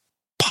a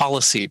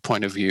policy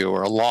point of view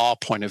or a law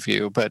point of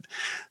view. But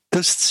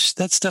that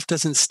stuff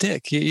doesn't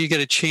stick. You got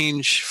to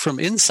change from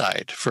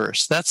inside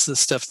first. That's the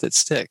stuff that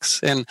sticks.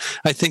 And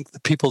I think the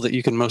people that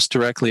you can most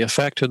directly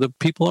affect are the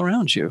people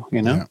around you,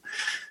 you know,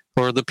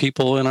 or the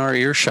people in our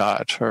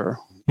earshot, or,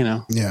 you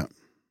know. Yeah.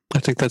 I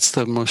think that's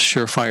the most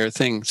surefire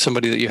thing.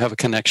 Somebody that you have a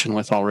connection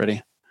with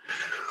already.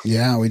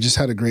 Yeah, we just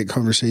had a great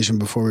conversation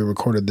before we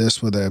recorded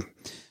this with a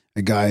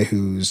guy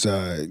who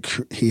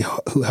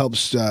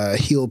helps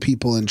heal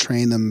people and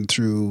train them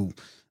through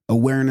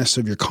awareness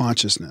of your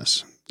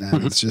consciousness.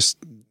 And it's just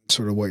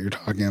sort of what you're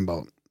talking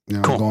about. You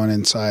know, going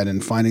inside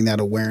and finding that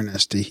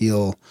awareness to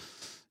heal,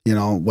 you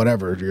know,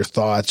 whatever, your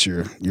thoughts,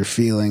 your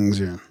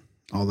feelings,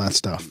 all that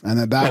stuff. And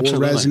that will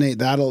resonate.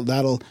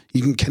 That'll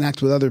you can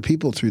connect with other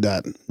people through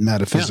that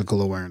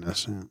metaphysical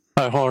awareness. Yeah.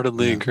 I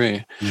wholeheartedly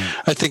agree. Yeah.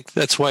 I think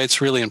that's why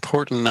it's really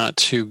important not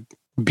to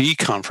be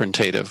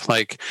confrontative.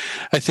 Like,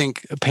 I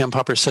think Pam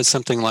Popper said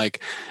something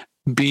like,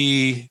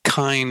 be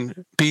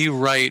kind, be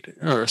right,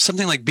 or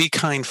something like, be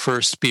kind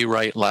first, be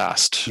right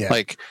last. Yeah.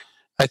 Like,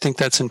 I think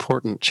that's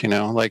important, you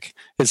know, like,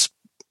 as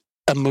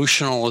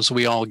emotional as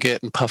we all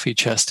get and puffy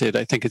chested,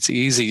 I think it's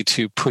easy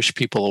to push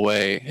people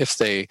away if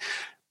they,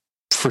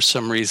 for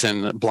some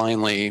reason,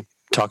 blindly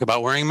talk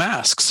about wearing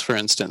masks, for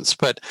instance.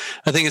 But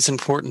I think it's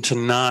important to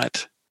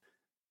not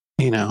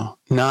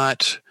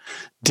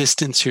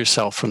distance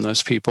yourself from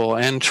those people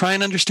and try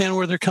and understand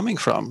where they're coming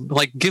from.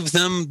 Like, give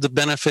them the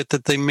benefit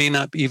that they may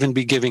not even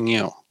be giving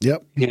you.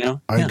 Yep. You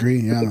know? I agree.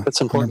 Yeah.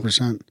 That's important.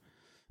 100%.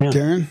 Yeah.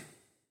 Darren,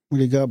 what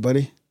do you got,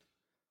 buddy?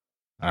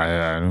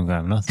 I don't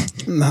got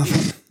nothing.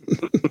 Nothing.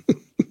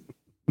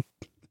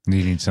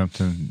 Needing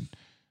something.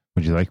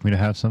 Would you like me to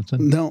have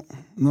something? No.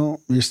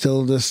 You're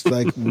still just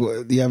like,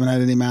 you haven't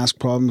had any mask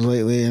problems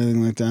lately,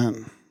 anything like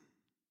that?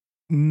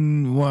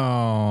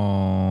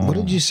 Well, what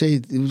did you say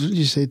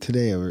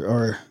today?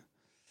 Or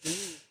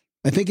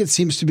I think it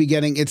seems to be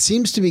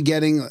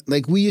getting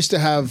like, we used to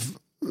have,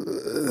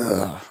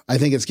 I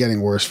think it's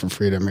getting worse for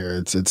freedom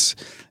here. It's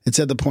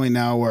at the point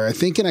now where I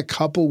think in a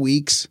couple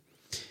weeks,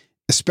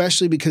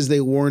 especially because they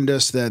warned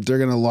us that they're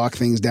going to lock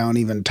things down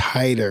even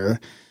tighter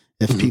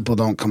if people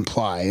don't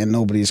comply, and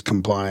nobody's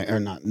complying, or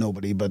not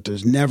nobody, but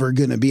there's never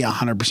going to be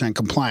 100%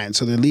 compliance.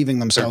 So they're leaving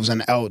themselves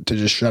an out to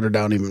just shut her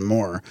down even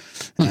more.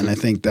 And I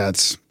think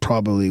that's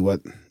probably what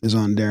is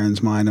on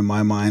Darren's mind and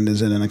my mind, is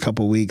that in a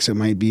couple of weeks, it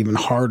might be even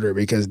harder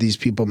because these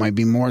people might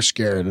be more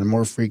scared and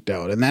more freaked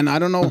out. And then I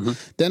don't know,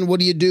 then what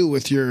do you do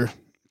with your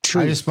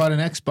truth? I just bought an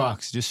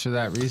Xbox just for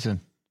that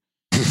reason.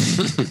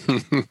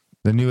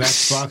 The new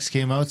Xbox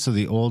came out, so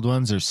the old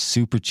ones are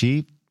super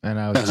cheap. And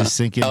I was just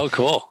thinking, oh,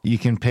 cool. You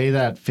can pay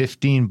that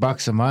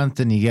 $15 a month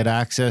and you get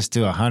access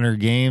to 100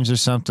 games or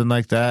something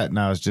like that. And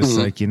I was just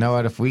like, you know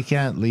what? If we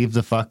can't leave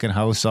the fucking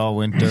house all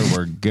winter,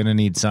 we're going to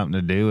need something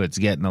to do. It's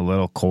getting a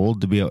little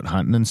cold to be out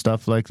hunting and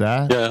stuff like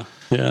that. Yeah,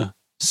 yeah.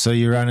 So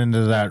you run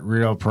into that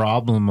real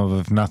problem of,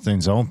 if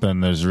nothing's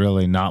open, there's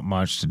really not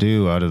much to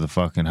do out of the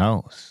fucking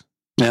house.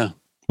 Yeah.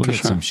 We'll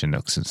get some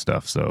Chinooks and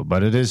stuff, so.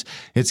 But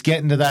it's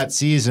getting to that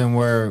season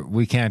where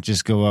we can't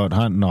just go out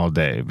hunting all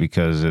day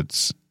because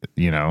it's,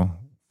 you know,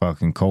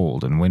 fucking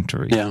cold and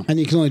wintry. Yeah. And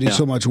you can only do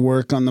so much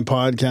work on the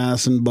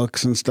podcast and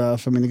books and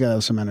stuff. I mean, you got to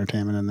have some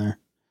entertainment in there.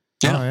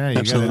 Yeah, oh, yeah, you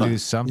got to do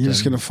something. You're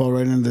just going to fall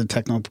right into the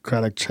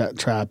technocratic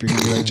trap. You're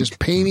going to be like, just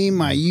pay me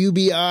my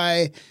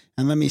UBI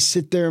and let me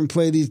sit there and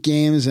play these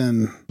games.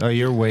 And oh,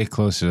 you're way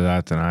closer to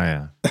that than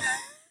I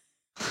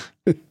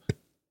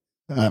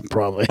am.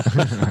 Probably.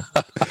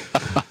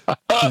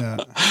 Yeah.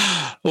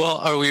 Well,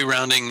 are we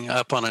rounding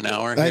up on an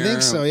hour here? I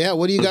think so, yeah.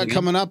 What do you got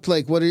coming up?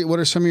 Like, what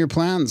are some of your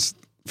plans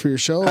for your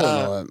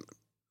show?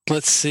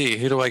 Let's see.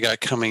 Who do I got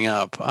coming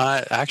up?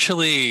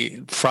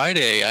 Actually,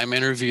 Friday, I'm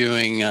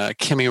interviewing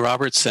Kimmy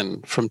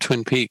Robertson from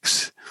Twin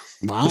Peaks.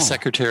 Wow. the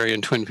secretary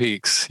in Twin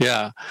Peaks.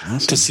 Yeah.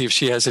 Awesome. To see if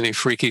she has any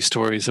freaky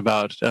stories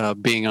about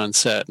being on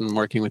set and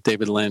working with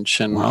David Lynch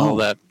and Wow. all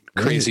that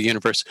crazy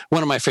universe.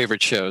 One of my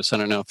favorite shows. I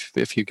don't know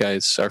if you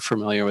guys are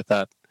familiar with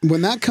that.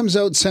 When that comes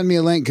out, send me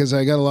a link because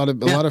I got a lot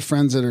of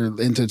friends that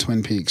are into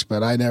Twin Peaks,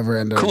 but I never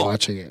ended up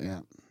watching it. Yeah.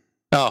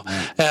 Oh,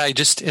 I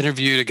just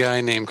interviewed a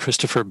guy named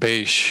Christopher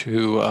Beisch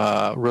who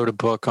wrote a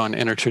book on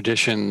inner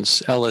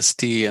traditions,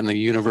 LSD, and the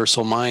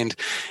universal mind.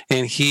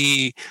 And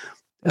he,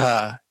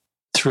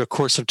 through a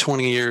course of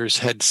 20 years,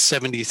 had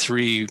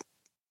 73.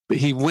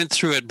 He went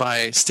through it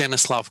by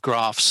Stanislav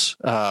Grof's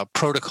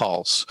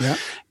protocols. Yeah.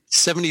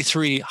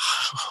 73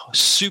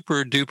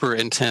 super duper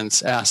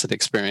intense acid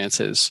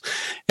experiences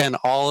and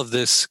all of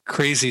this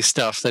crazy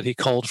stuff that he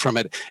culled from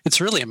it. It's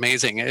really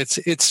amazing.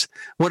 It's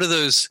one of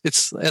those,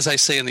 it's, as I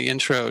say in the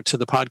intro to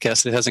the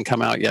podcast, it hasn't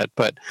come out yet,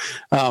 but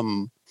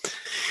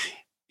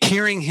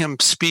hearing him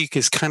speak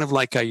is kind of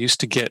like I used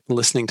to get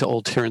listening to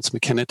old Terrence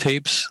McKenna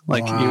tapes.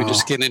 Like you would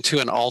just get into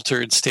an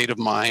altered state of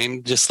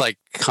mind, just like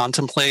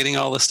contemplating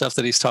all the stuff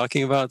that he's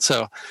talking about.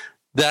 So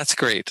that's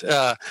great.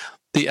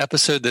 The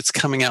episode that's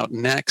coming out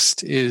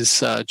next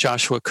is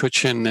Joshua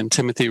Cutchin and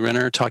Timothy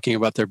Renner talking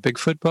about their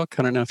Bigfoot book.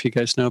 I don't know if you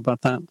guys know about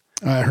that.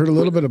 I heard a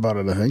little bit about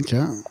it, I think,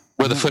 yeah.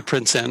 Where the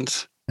Footprints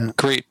End. Yeah.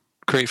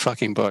 Great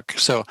fucking book.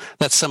 So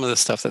that's some of the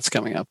stuff that's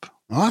coming up.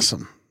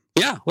 Awesome.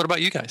 Yeah. What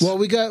about you guys? Well,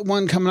 we got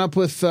one coming up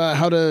with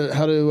how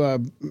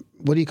to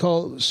what do you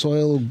call it?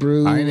 Soil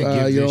brew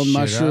your own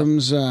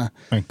mushrooms.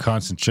 And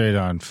concentrate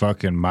on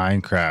fucking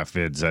Minecraft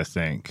vids, I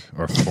think,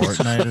 or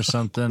Fortnite or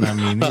something. I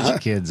mean, these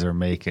kids are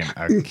making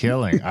a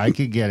killing. I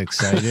could get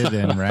excited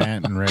and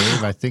rant and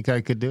rave. I think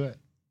I could do it.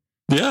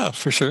 Yeah,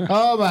 for sure.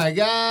 Oh my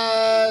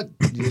God.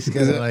 You just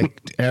gotta,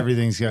 like,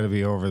 everything's got to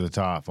be over the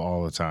top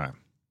all the time.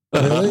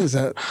 Really? Is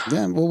that?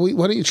 Yeah. Well,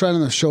 why don't you try it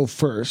on the show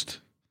first?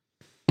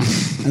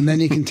 And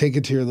then you can take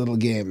it to your little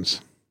games.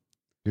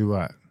 Do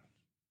what?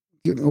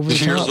 Over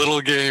the your top.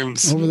 Little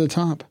games. Over the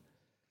top.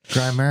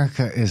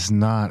 Grimerica is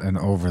not an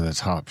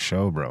over-the-top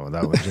show, bro.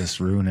 That would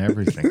just ruin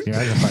everything. Can you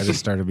imagine if I just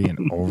started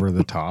being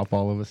over-the-top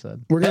all of a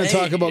sudden? We're going to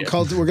talk about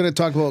cultivating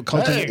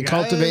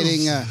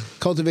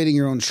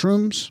your own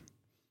shrooms,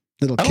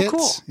 little kits.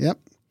 Cool. Yep.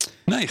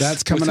 Nice.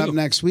 That's coming up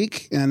next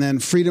week. And then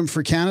Freedom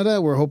for Canada,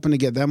 we're hoping to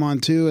get them on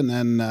too. And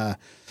then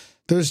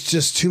there's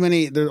just too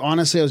many.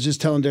 Honestly, I was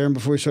just telling Darren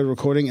before we started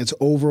recording, it's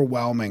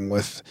overwhelming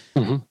with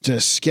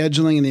just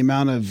scheduling and the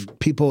amount of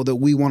people that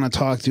we want to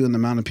talk to and the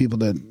amount of people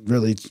that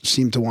really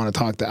seem to want to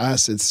talk to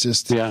us. It's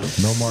just no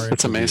more.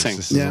 It's interviews. amazing.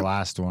 This is the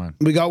last one.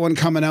 We got one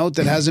coming out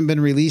that hasn't been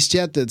released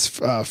yet. That's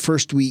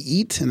First We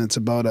Eat, and it's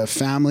about a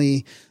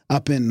family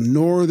up in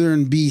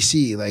northern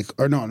BC,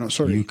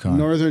 Yukon.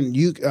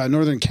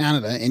 northern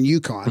Canada in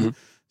Yukon,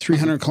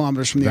 300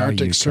 kilometers from the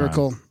Arctic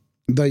Circle,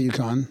 the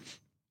Yukon.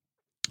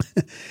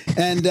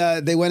 And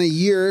they went a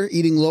year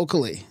eating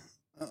locally,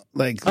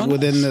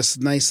 within this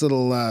nice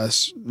little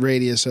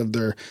radius of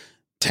their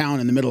town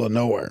in the middle of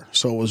nowhere.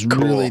 So it was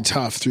really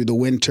tough through the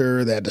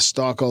winter. They had to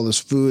stock all this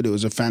food. It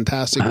was a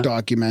fantastic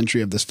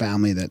documentary of this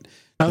family that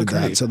did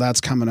that. So that's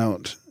coming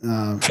out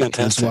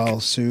as well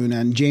soon.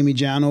 And Jamie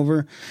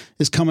Janover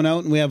is coming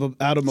out, and we have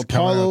Adam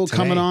Apollo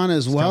coming on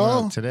as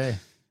well today.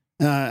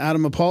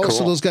 Adam Apollo. Cool.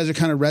 So those guys are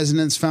kind of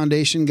Resonance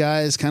Foundation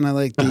guys, kind of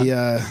like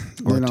the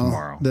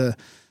tomorrow.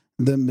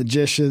 The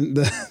magician,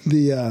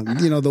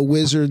 the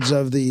wizards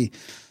of the,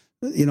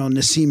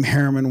 Nassim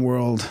Harriman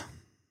world.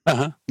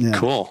 Yeah.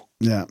 Cool.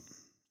 Yeah.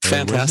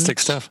 Fantastic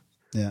stuff.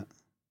 Yeah.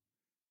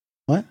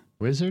 What?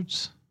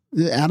 Wizards?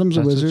 Adam's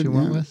a wizard. What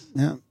you went with?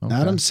 Yeah. Okay.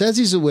 Adam says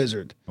he's a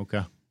wizard.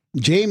 Okay.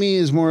 Jamie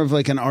is more of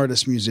like an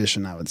artist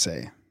musician, I would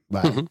say.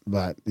 But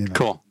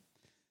Cool.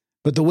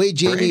 But the way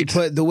Jamie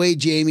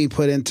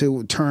put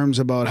into terms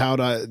about how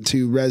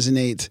to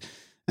resonate.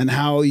 And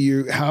how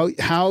you,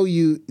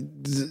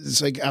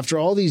 it's like after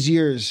all these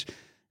years,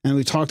 and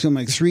we talked to him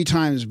like 3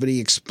 times, but he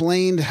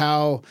explained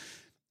how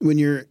when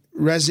you're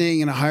resonating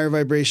in a higher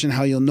vibration,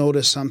 how you'll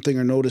notice something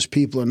or notice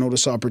people or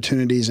notice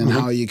opportunities and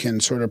how you can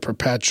sort of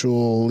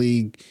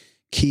perpetually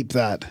keep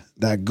that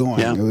going.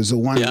 Yeah. It was the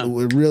one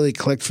that really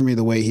clicked for me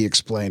the way he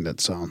explained it.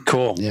 So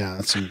cool. Yeah,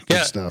 that's some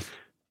good stuff.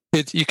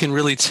 You can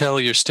really tell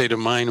your state of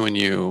mind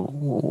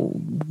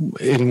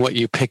in what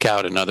you pick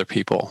out in other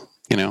people,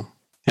 Yeah.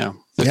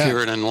 If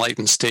you're in an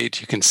enlightened state,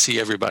 you can see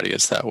everybody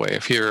as that way.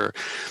 If you're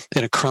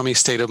in a crummy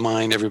state of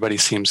mind, everybody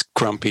seems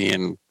grumpy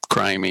and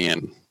grimy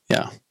and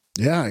Yeah,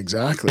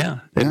 exactly. Yeah.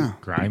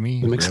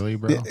 Grimy? Really,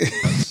 bro?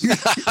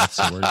 That's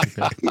the word you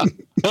picked.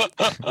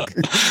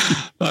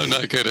 I'm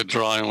not good at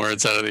drawing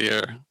words out of the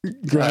air.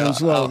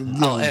 Grimes.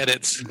 I'll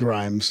edit.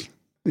 Grimes.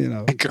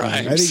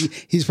 Grimes. I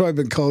think he's probably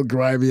been called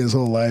grimy his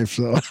whole life.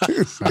 So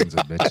sons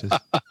of bitches.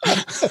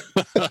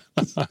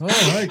 All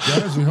right,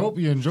 guys. We hope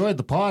you enjoyed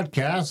the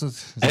podcast.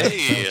 Is that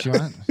you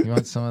want? You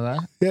want some of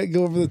that? Yeah,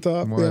 go over the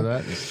top. More of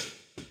that.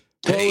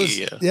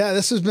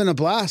 This has been a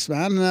blast,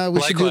 man.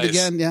 We should do it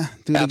again. Yeah,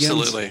 do it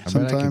Absolutely. again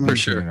sometime. For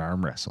sure. An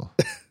arm wrestle.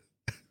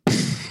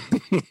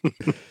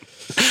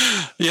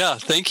 Yeah,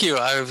 thank you.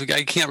 I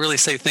can't really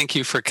say thank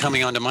you for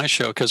coming onto my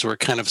show because we're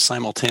kind of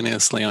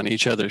simultaneously on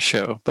each other's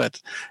show.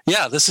 But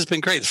yeah, this has been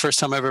great. The first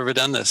time I've ever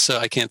done this, so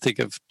I can't think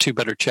of two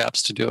better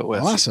chaps to do it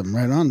with. Awesome,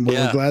 right on.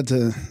 Well, we're glad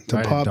to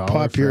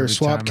pop your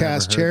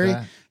Swapcast cherry.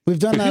 We've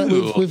done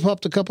that. We've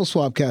popped a couple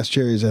Swapcast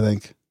cherries, I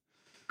think.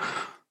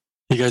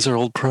 You guys are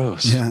old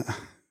pros. Yeah.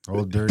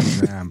 Old dirty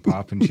Graham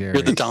popping cherry.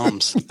 You're the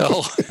Doms.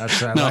 Oh,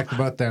 that's what I like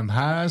about them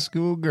high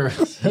school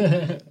girls.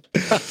 Dirty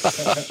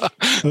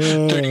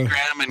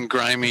Graham and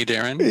grimy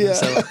Darren.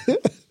 Yeah.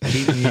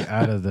 Keep me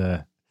out of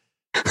the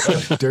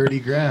Dirty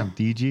Graham,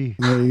 DG.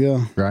 There you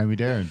go. Grimy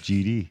Darren,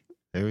 GD.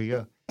 There we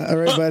go. All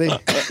right, buddy.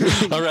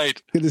 All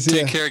right. Good to see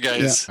you. Take care,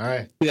 guys. Yeah. All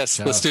right. Yes,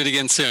 Ciao. let's do it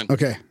again soon.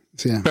 Okay.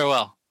 See ya.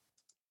 Farewell.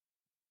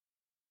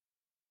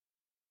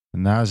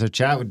 And that was our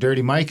chat with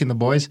Dirty Mike and the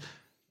boys.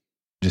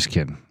 Just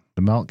kidding.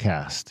 The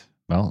Meltcast.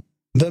 The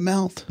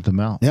Melt.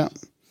 Yeah.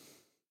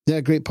 Yeah,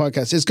 great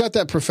podcast. It's got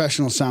that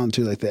professional sound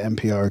too, like the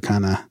NPR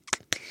kind of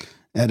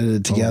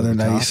edited together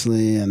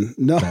nicely. And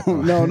no,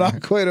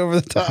 not quite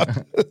over the top.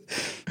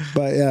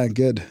 But yeah,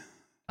 good.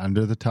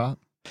 Under the top?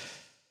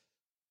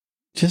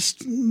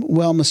 Just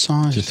well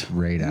massaged. Just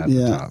right at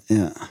the top.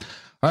 Yeah.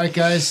 All right,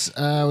 guys.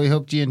 We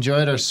hope you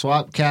enjoyed our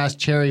Swapcast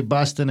Cherry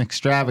Bustin'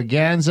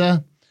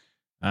 Extravaganza.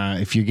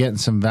 If you're getting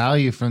some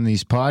value from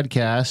these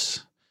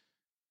podcasts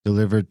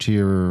delivered to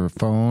your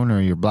phone or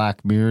your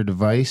Black Mirror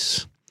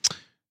device,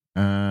 send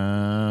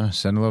a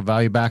little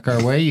value back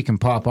our way. You can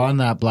pop on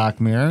that Black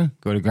Mirror.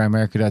 Go to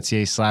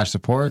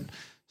grimerica.ca/support.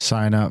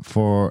 Sign up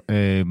for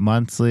a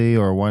monthly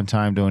or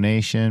one-time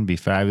donation. Be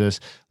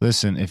fabulous.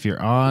 Listen, if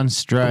you're on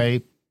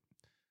Stripe,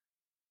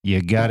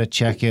 you got to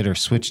check it or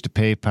switch to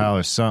PayPal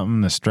or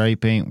something. The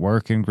Stripe ain't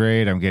working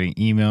great. I'm getting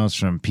emails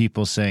from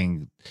people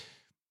saying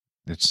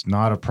it's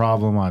not a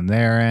problem on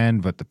their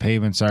end, but the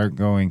payments aren't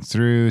going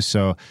through.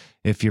 So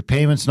if your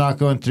payment's not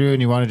going through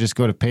and you want to just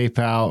go to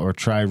PayPal or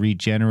try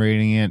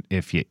regenerating it,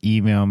 if you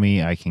email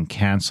me, I can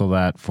cancel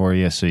that for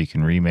you so you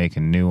can remake a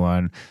new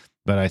one.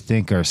 But I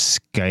think our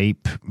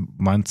Skype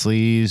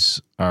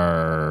monthlies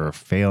are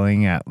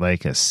failing at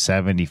like a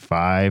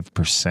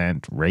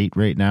 75% rate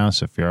right now.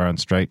 So if you're on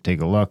Stripe, take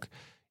a look.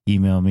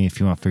 Email me if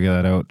you want to figure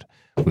that out.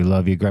 We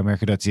love you.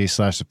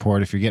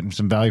 grimerica.ca/support. If you're getting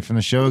some value from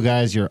the show,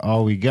 guys, you're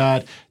all we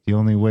got. The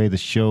only way the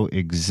show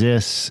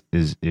exists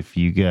is if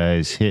you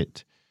guys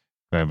hit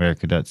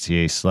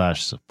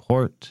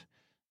grimerica.ca/support.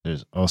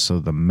 There's also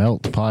the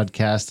Melt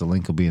podcast. The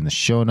link will be in the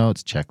show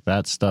notes. Check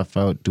that stuff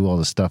out. Do all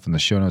the stuff in the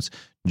show notes.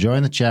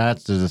 Join the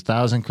chats. There's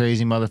 1,000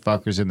 crazy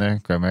motherfuckers in there.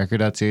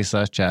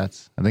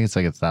 grimerica.ca/chats. I think it's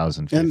like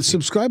 1,000. And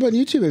subscribe on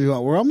YouTube if you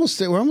want. We're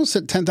almost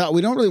at 10,000.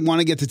 We don't really want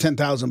to get to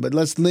 10,000, but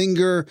let's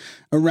linger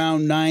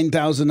around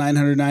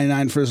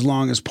 9,999 for as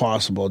long as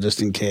possible,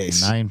 just in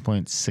case.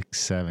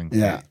 9.67.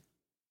 Yeah.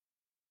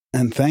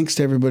 And thanks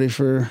to everybody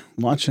for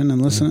watching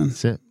and listening.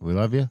 That's it. We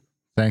love you.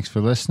 Thanks for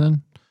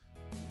listening.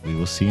 We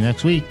will see you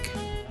next week.